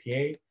or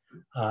APA.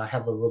 I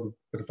have a little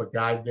bit of a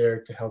guide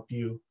there to help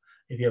you.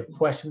 If you have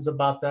questions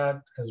about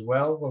that as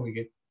well, when we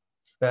get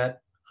to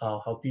that,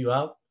 I'll help you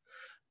out.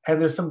 And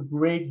there's some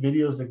great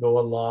videos that go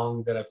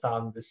along that I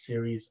found in this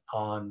series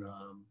on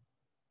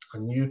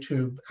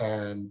YouTube,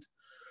 and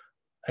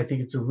I think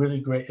it's a really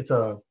great.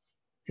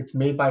 It's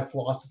made by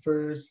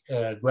philosophers,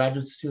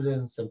 graduate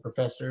students, and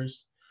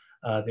professors.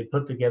 They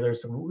put together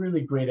some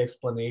really great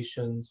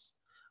explanations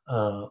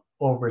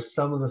over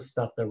some of the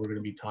stuff that we're going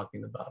to be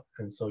talking about,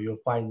 and so you'll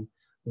find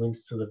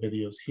links to the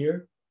videos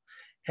here.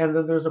 And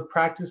then there's a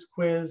practice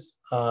quiz.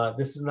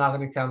 This is not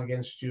going to count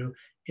against you.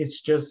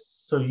 It's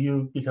just so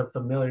you become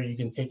familiar. You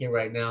can take it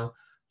right now,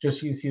 just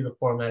so you see the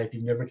format. If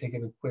you've never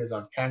taken a quiz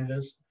on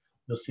Canvas,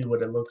 you'll see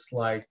what it looks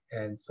like,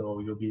 and so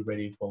you'll be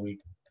ready when we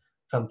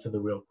come to the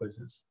real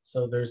quizzes.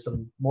 So there's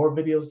some more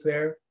videos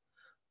there.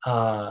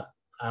 I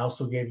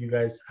also gave you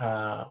guys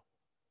a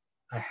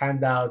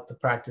handout to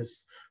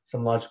practice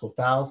some logical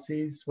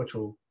fallacies, which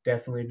will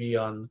definitely be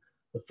on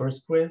the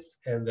first quiz.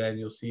 And then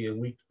you'll see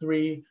in week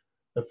 3,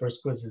 the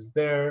first quiz is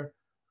there.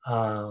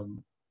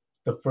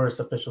 The first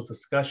official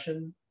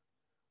discussion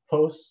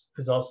post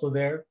is also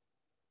there.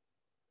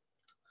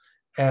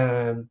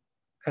 And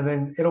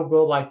then it'll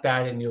go like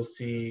that, and you'll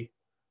see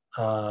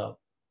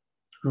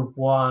group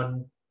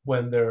 1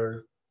 when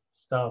their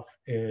stuff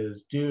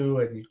is due,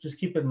 and you just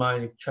keep in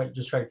mind,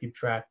 just try to keep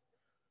track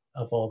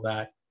of all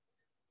that.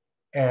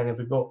 And if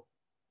we go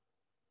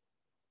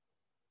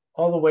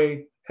all the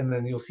way, and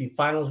then you'll see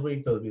finals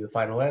week, there'll be the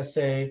final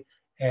essay,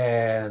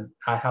 and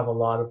I have a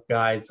lot of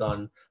guides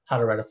on how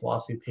to write a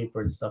philosophy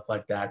paper and stuff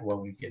like that when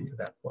we get to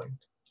that point.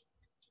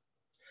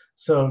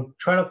 So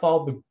try to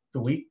follow the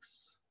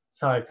weeks.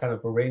 That's how I kind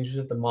of arranged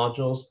it, the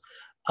modules.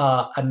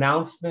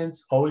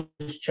 Announcements, always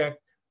check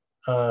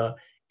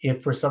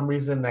if for some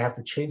reason I have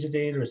to change a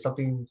date or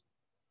something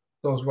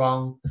goes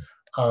wrong,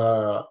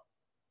 or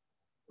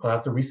I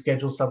have to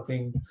reschedule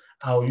something,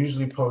 I'll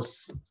usually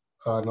post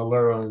an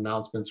alert on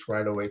announcements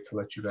right away to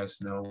let you guys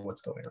know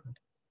what's going on.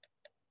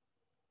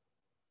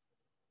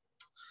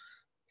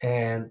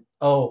 And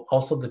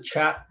also the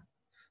chat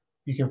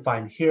you can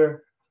find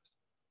here.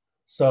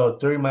 So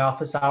during my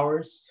office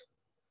hours,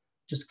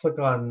 just click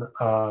on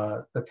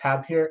the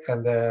tab here,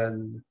 and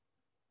then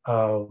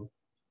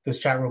this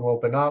chat room will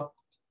open up,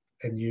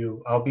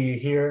 and I'll be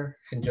here,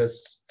 and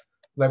just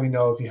let me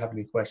know if you have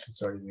any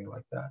questions or anything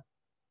like that.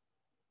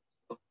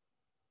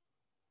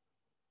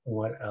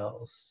 What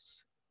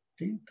else?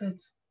 I think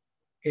that's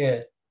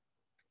it.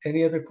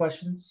 Any other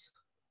questions?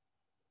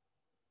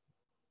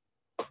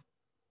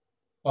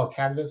 Oh,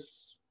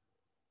 Canvas.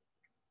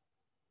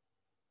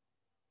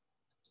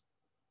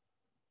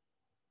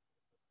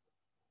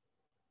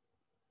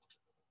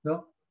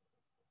 No?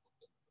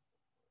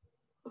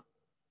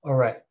 All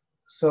right.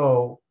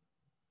 So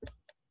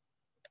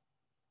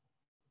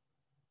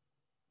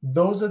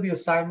those are the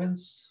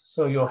assignments.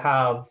 So you'll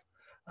have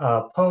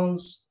a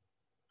post,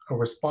 a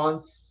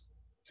response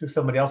to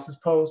somebody else's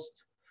post,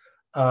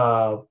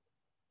 the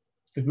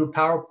group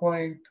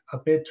PowerPoint, a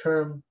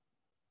midterm,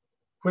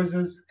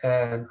 quizzes,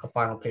 and a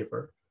final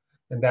paper.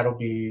 And that'll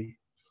be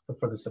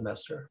for the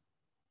semester.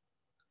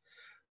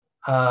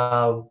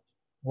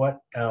 What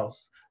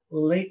else?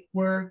 Late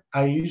work.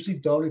 I usually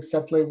don't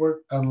accept late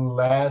work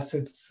unless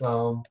it's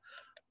some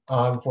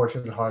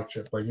unfortunate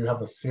hardship. Like you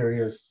have a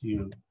serious,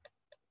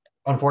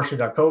 unfortunately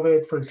got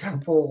COVID, for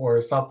example, or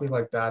something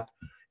like that.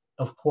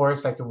 Of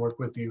course, I can work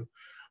with you.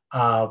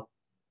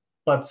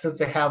 But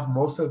since I have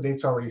most of the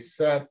dates already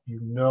set, you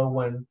know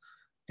when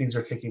things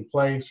are taking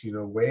place, you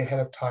know way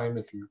ahead of time.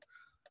 If you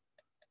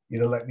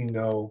let me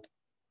know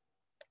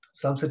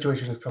some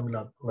situation is coming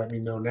up, let me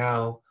know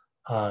now.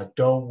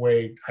 Don't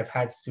wait. I've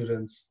had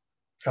students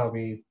tell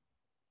me,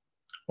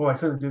 oh, I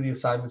couldn't do the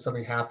assignment,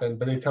 something happened,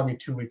 but they tell me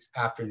 2 weeks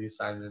after the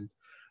assignment.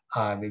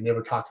 They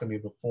never talked to me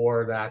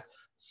before that.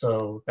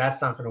 So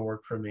that's not going to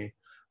work for me.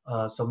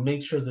 So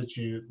make sure that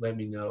you let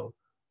me know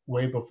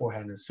way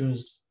beforehand, as soon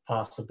as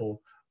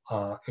possible,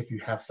 if you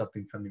have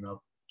something coming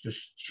up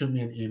just shoot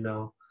me an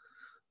email.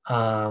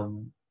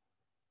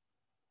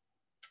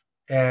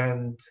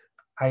 And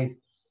I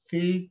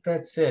think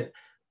that's it.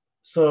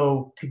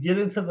 So to get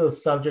into the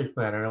subject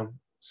matter,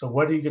 so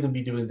what are you going to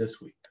be doing this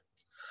week?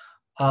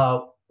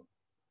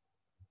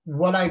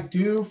 What I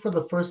do for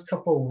the first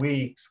couple of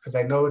weeks, because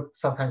I know it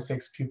sometimes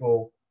takes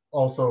people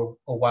also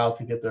a while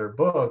to get their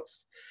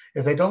books,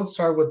 is I don't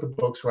start with the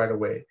books right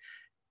away.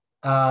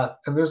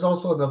 And there's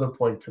also another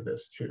point to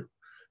this too.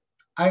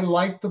 I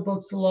like the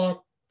books a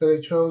lot that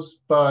I chose,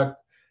 but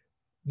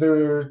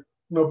no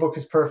book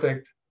is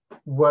perfect.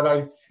 What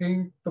I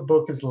think the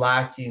book is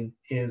lacking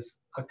is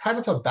a kind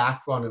of a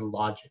background in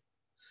logic.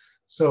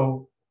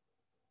 So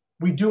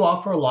we do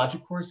offer a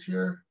logic course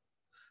here,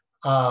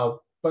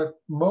 but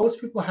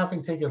most people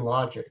haven't taken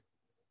logic,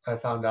 I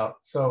found out.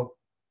 So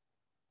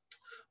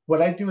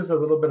what I do is a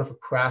little bit of a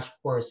crash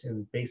course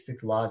in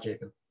basic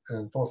logic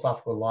and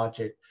philosophical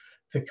logic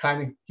to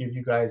kind of give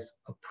you guys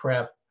a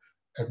prep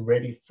and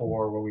ready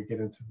for when we get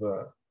into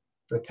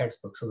the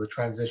textbook. So the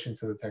transition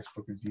to the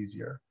textbook is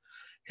easier.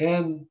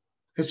 And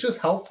it's just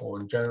helpful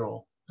in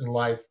general in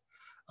life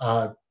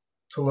to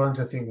learn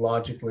to think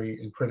logically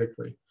and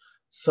critically.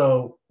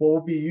 So what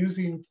we'll be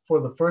using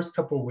for the first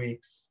couple of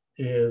weeks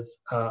is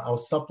I'll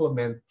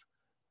supplement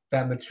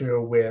that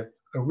material with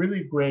a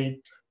really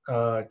great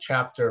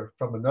chapter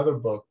from another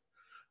book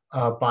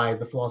by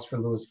the philosopher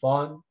Louis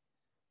Vaughan.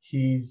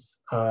 He's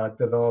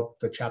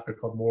developed a chapter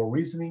called Moral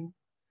Reasoning.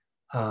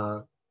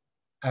 I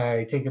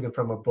taken it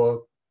from a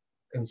book,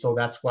 and so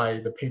that's why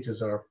the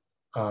pages are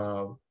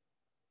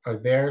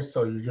there.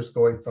 So you're just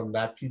going from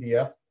that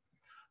PDF.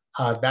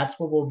 That's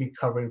what we'll be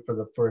covering for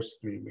the first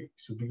 3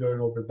 weeks. We'll be going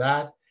over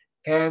that,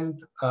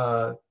 and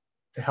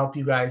to help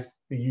you guys,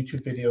 the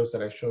YouTube videos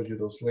that I showed you,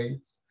 those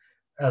links,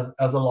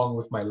 as along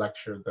with my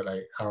lecture that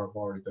I have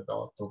already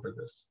developed over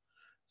this.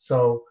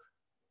 So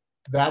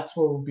that's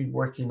what we'll be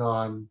working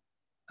on,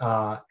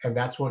 and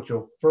that's what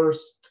your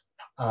first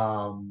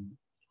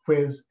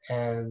quiz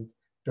and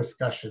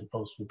discussion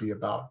post will be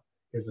about,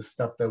 is the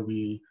stuff that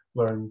we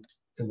learned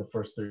in the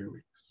first 3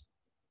 weeks.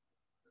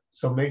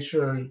 So make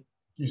sure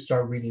you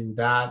start reading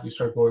that, you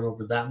start going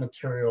over that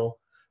material.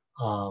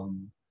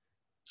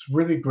 It's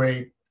really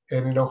great,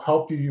 and it'll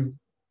help you.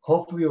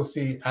 Hopefully you'll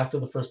see after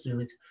the first 3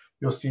 weeks,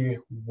 you'll see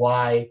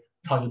why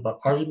talking about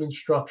argument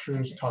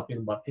structures, talking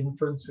about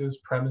inferences,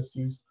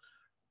 premises,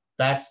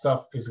 that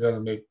stuff is going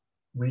to make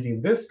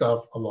reading this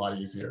stuff a lot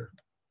easier.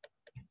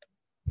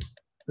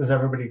 Does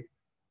everybody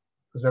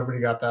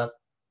got that?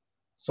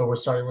 So we're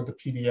starting with the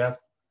PDF,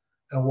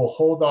 and we'll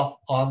hold off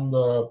on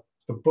the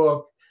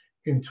book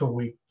until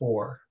week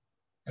 4.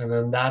 And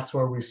then that's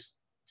where we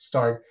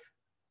start.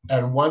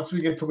 And once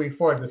we get to week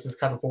 4, this is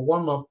kind of a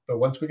warm-up, but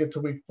once we get to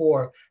week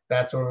 4,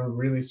 that's when we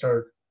really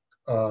start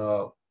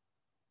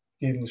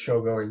getting the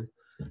show going.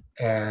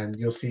 And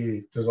you'll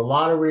see there's a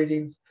lot of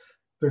readings.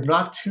 They're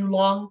not too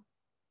long,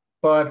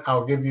 but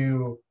I'll give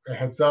you a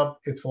heads up.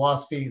 It's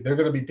philosophy. They're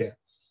going to be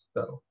dense,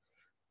 though.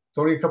 It's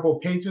only a couple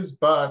of pages,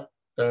 but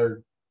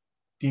they're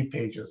deep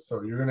pages.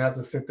 So you're going to have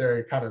to sit there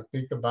and kind of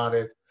think about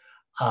it.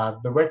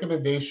 The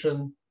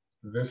recommendation,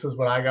 this is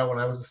what I got when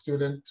I was a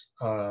student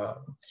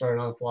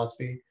starting on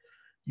philosophy.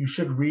 You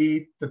should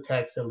read the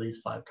text at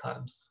least 5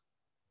 times.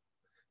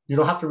 You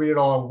don't have to read it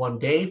all in one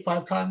day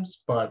 5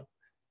 times, but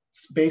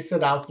space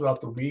it out throughout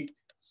the week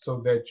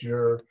so that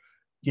you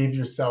give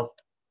yourself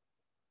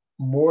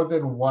more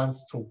than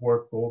once to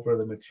work over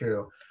the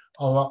material.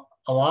 A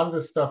lot of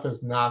this stuff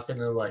is not going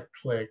to like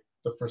click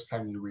the first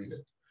time you read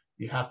it.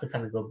 You have to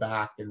kind of go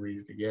back and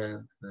read it again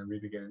and then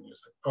read it again, and you're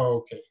just like, oh,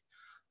 okay,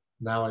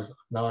 now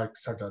I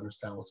start to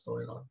understand what's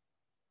going on.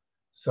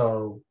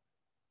 So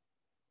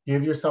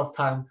give yourself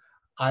time.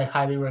 I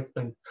highly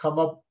recommend come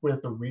up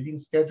with a reading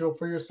schedule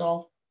for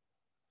yourself.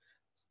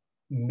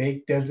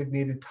 Make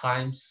designated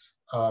times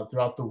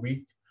throughout the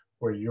week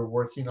where you're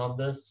working on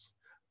this.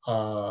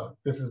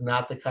 This is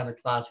not the kind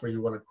of class where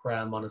you want to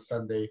cram on a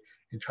Sunday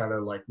and try to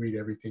like read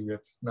everything.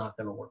 That's not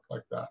going to work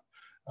like that.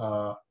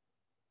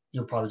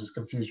 You'll probably just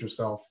confuse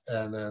yourself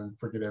and then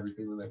forget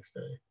everything the next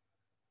day.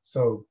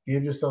 So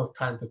give yourself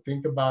time to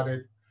think about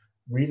it,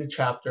 read a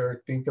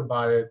chapter, think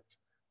about it,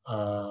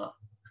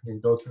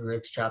 and go to the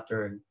next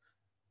chapter, and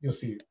you'll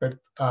see. But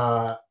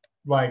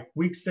like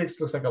week 6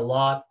 looks like a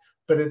lot,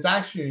 but it's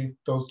actually,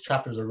 those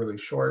chapters are really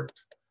short.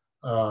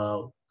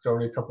 They're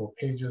only a couple of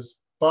pages,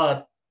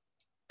 but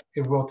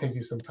it will take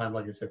you some time,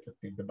 like I said, to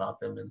think about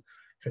them and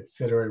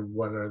consider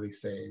what are they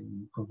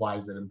saying, why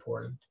is it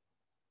important.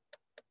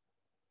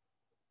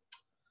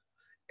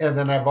 And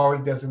then I've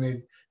already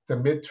designated the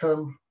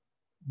midterm,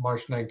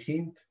 March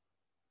 19th,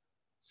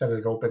 set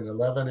it open at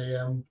 11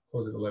 a.m.,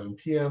 close at 11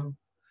 p.m.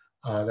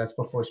 That's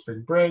before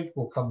spring break.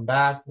 We'll come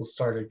back, we'll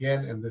start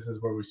again, and this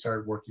is where we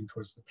start working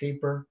towards the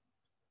paper.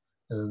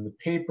 And then the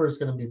paper is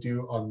going to be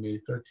due on May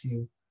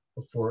 13th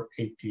before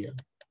 8 p.m.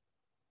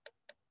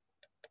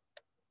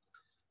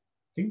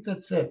 I think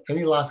that's it.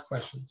 Any last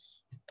questions?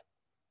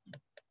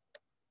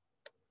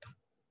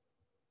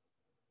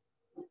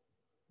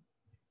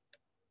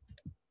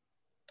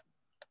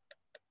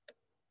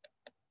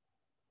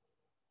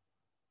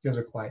 You guys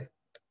are quiet.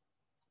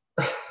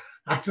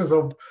 I just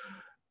hope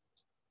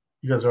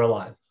you guys are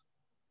alive.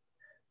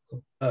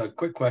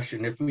 Quick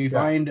question. If we Yeah.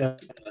 find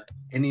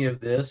any of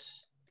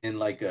this in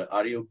like an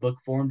audiobook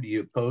form, do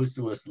you oppose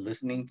to us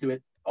listening to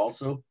it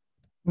also?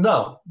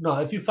 No.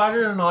 If you find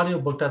it in an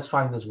audiobook, that's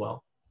fine as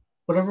well.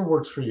 Whatever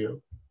works for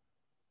you.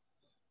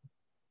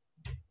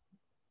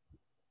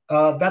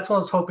 That's what I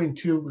was hoping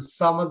too.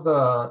 Some of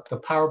the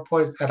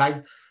PowerPoints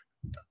and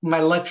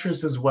my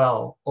lectures as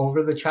well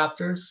over the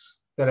chapters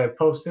that I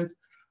posted.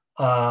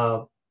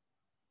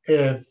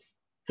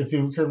 If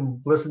you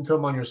can listen to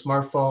them on your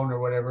smartphone or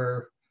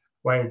whatever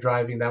while you're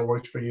driving, that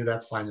works for you,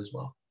 that's fine as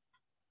well.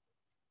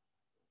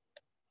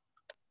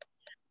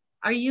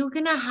 Are you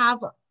gonna have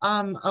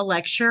a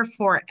lecture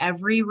for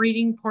every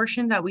reading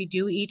portion that we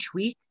do each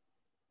week?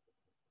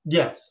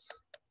 Yes.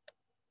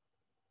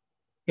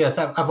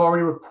 I've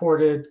already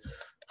recorded.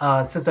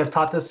 Since I've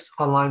taught this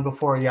online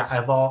before, yeah, I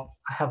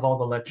have all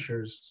the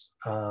lectures,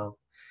 and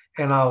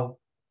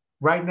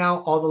right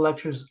now all the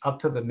lectures up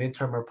to the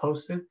midterm are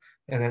posted,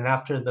 and then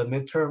after the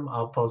midterm,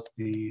 I'll post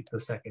the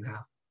second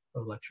half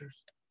of lectures.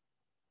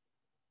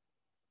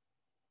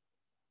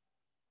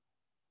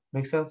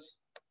 Make sense?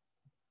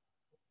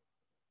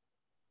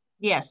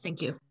 Yes,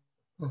 thank you.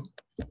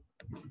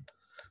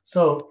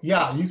 So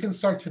yeah, you can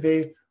start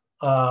today.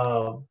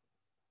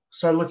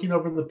 Start looking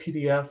over the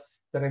PDF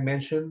that I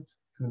mentioned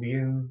in the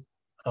beginning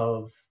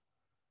of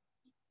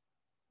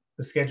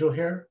the schedule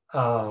here,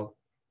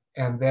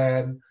 and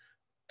then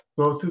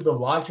go through the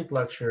logic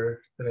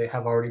lecture that I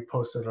have already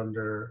posted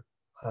under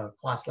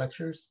class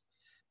lectures,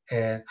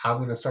 and I'm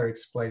going to start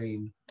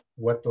explaining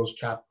what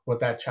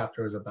that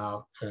chapter is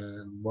about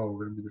and what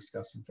we're going to be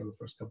discussing for the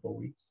first couple of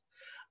weeks.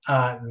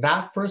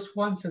 That first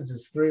one, since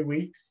it's 3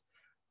 weeks,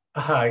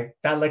 that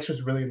lecture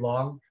is really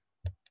long.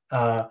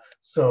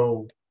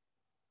 So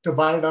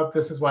divide it up.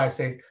 This is why I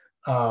say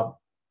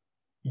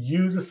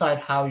you decide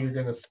how you're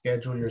going to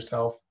schedule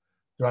yourself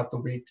throughout the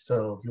week.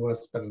 So if you want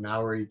to spend an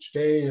hour each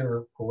day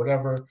or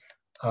whatever,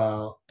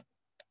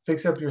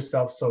 fix up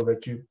yourself so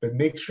that but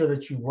make sure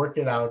that you work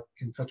it out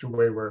in such a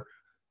way where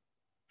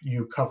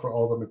you cover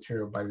all the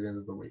material by the end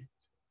of the week.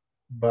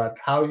 But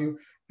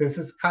this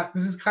is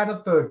kind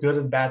of the good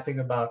and bad thing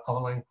about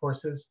online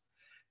courses.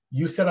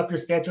 You set up your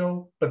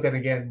schedule, but then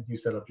again, you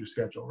set up your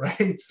schedule,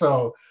 right?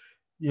 So,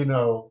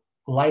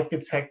 life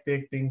gets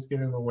hectic, things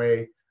get in the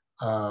way.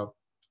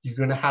 You're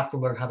going to have to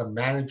learn how to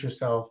manage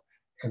yourself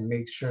and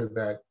make sure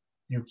that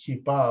you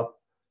keep up,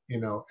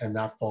 and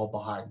not fall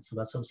behind. So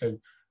that's what I'm saying.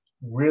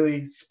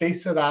 Really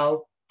space it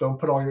out. Don't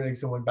put all your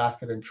eggs in one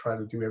basket and try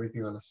to do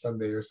everything on a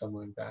Sunday or something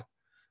like that.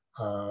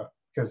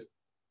 Because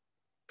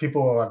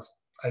people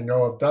I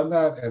know have done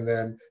that, and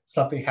then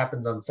something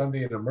happens on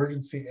Sunday, an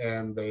emergency,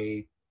 and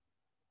they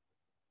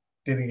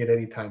didn't get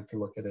any time to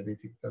look at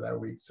anything for that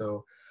week.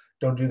 So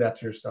don't do that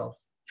to yourself.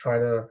 Try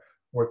to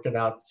work it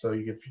out so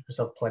you give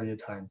yourself plenty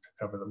of time to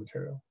cover the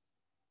material.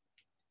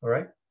 All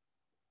right?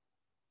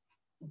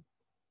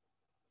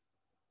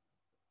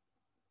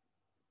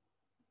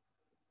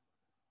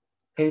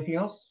 Anything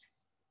else?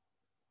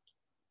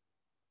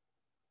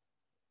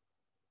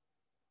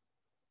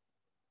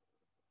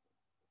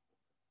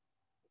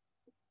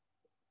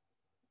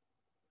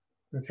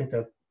 I'm gonna take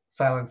that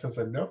silence as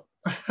a no.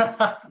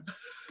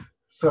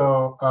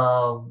 So,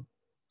 all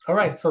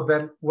right. So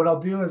then what I'll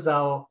do is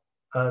I'll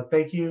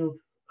thank you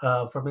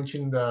for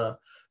mentioning the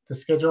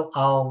schedule.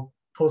 I'll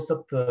post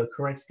up the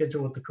correct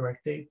schedule with the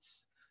correct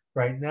dates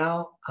right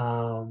now.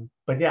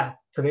 But yeah,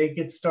 today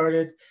get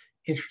started.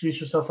 Introduce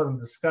yourself on the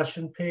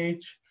discussion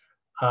page.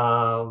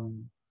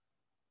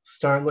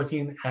 Start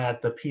looking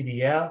at the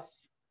PDF.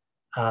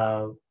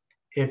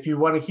 If you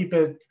want to keep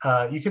it,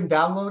 you can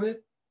download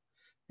it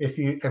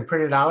and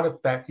print it out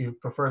if you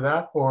prefer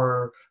that,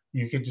 or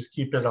you could just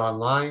keep it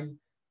online.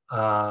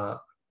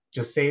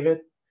 Just save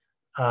it.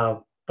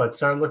 But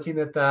start looking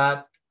at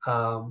that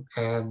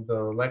and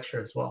the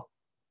lecture as well.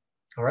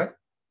 All right.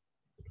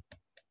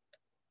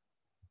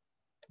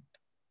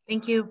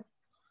 Thank you.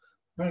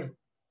 All right.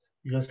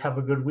 You guys have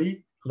a good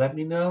week. Let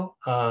me know.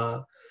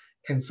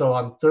 And so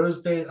on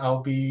Thursday,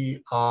 I'll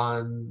be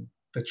on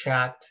the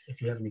chat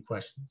if you have any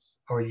questions,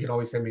 or you can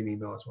always send me an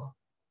email as well.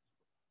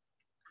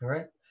 All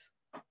right.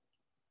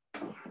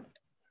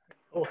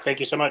 Oh, thank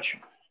you so much.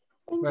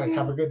 All right.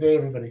 Have a good day,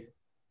 everybody.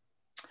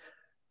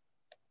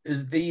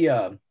 Is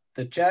the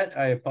chat,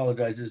 I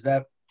apologize, is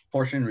that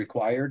portion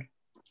required?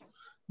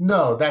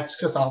 No, that's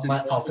just off my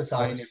office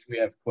hours. If we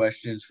have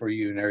questions for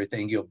you and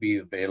everything, you'll be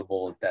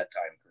available at that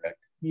time, correct?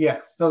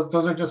 Yes, those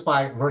are just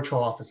my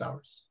virtual office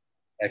hours.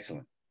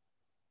 Excellent.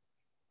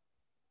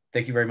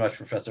 Thank you very much,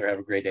 Professor. Have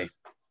a great day.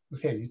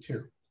 Okay, you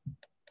too.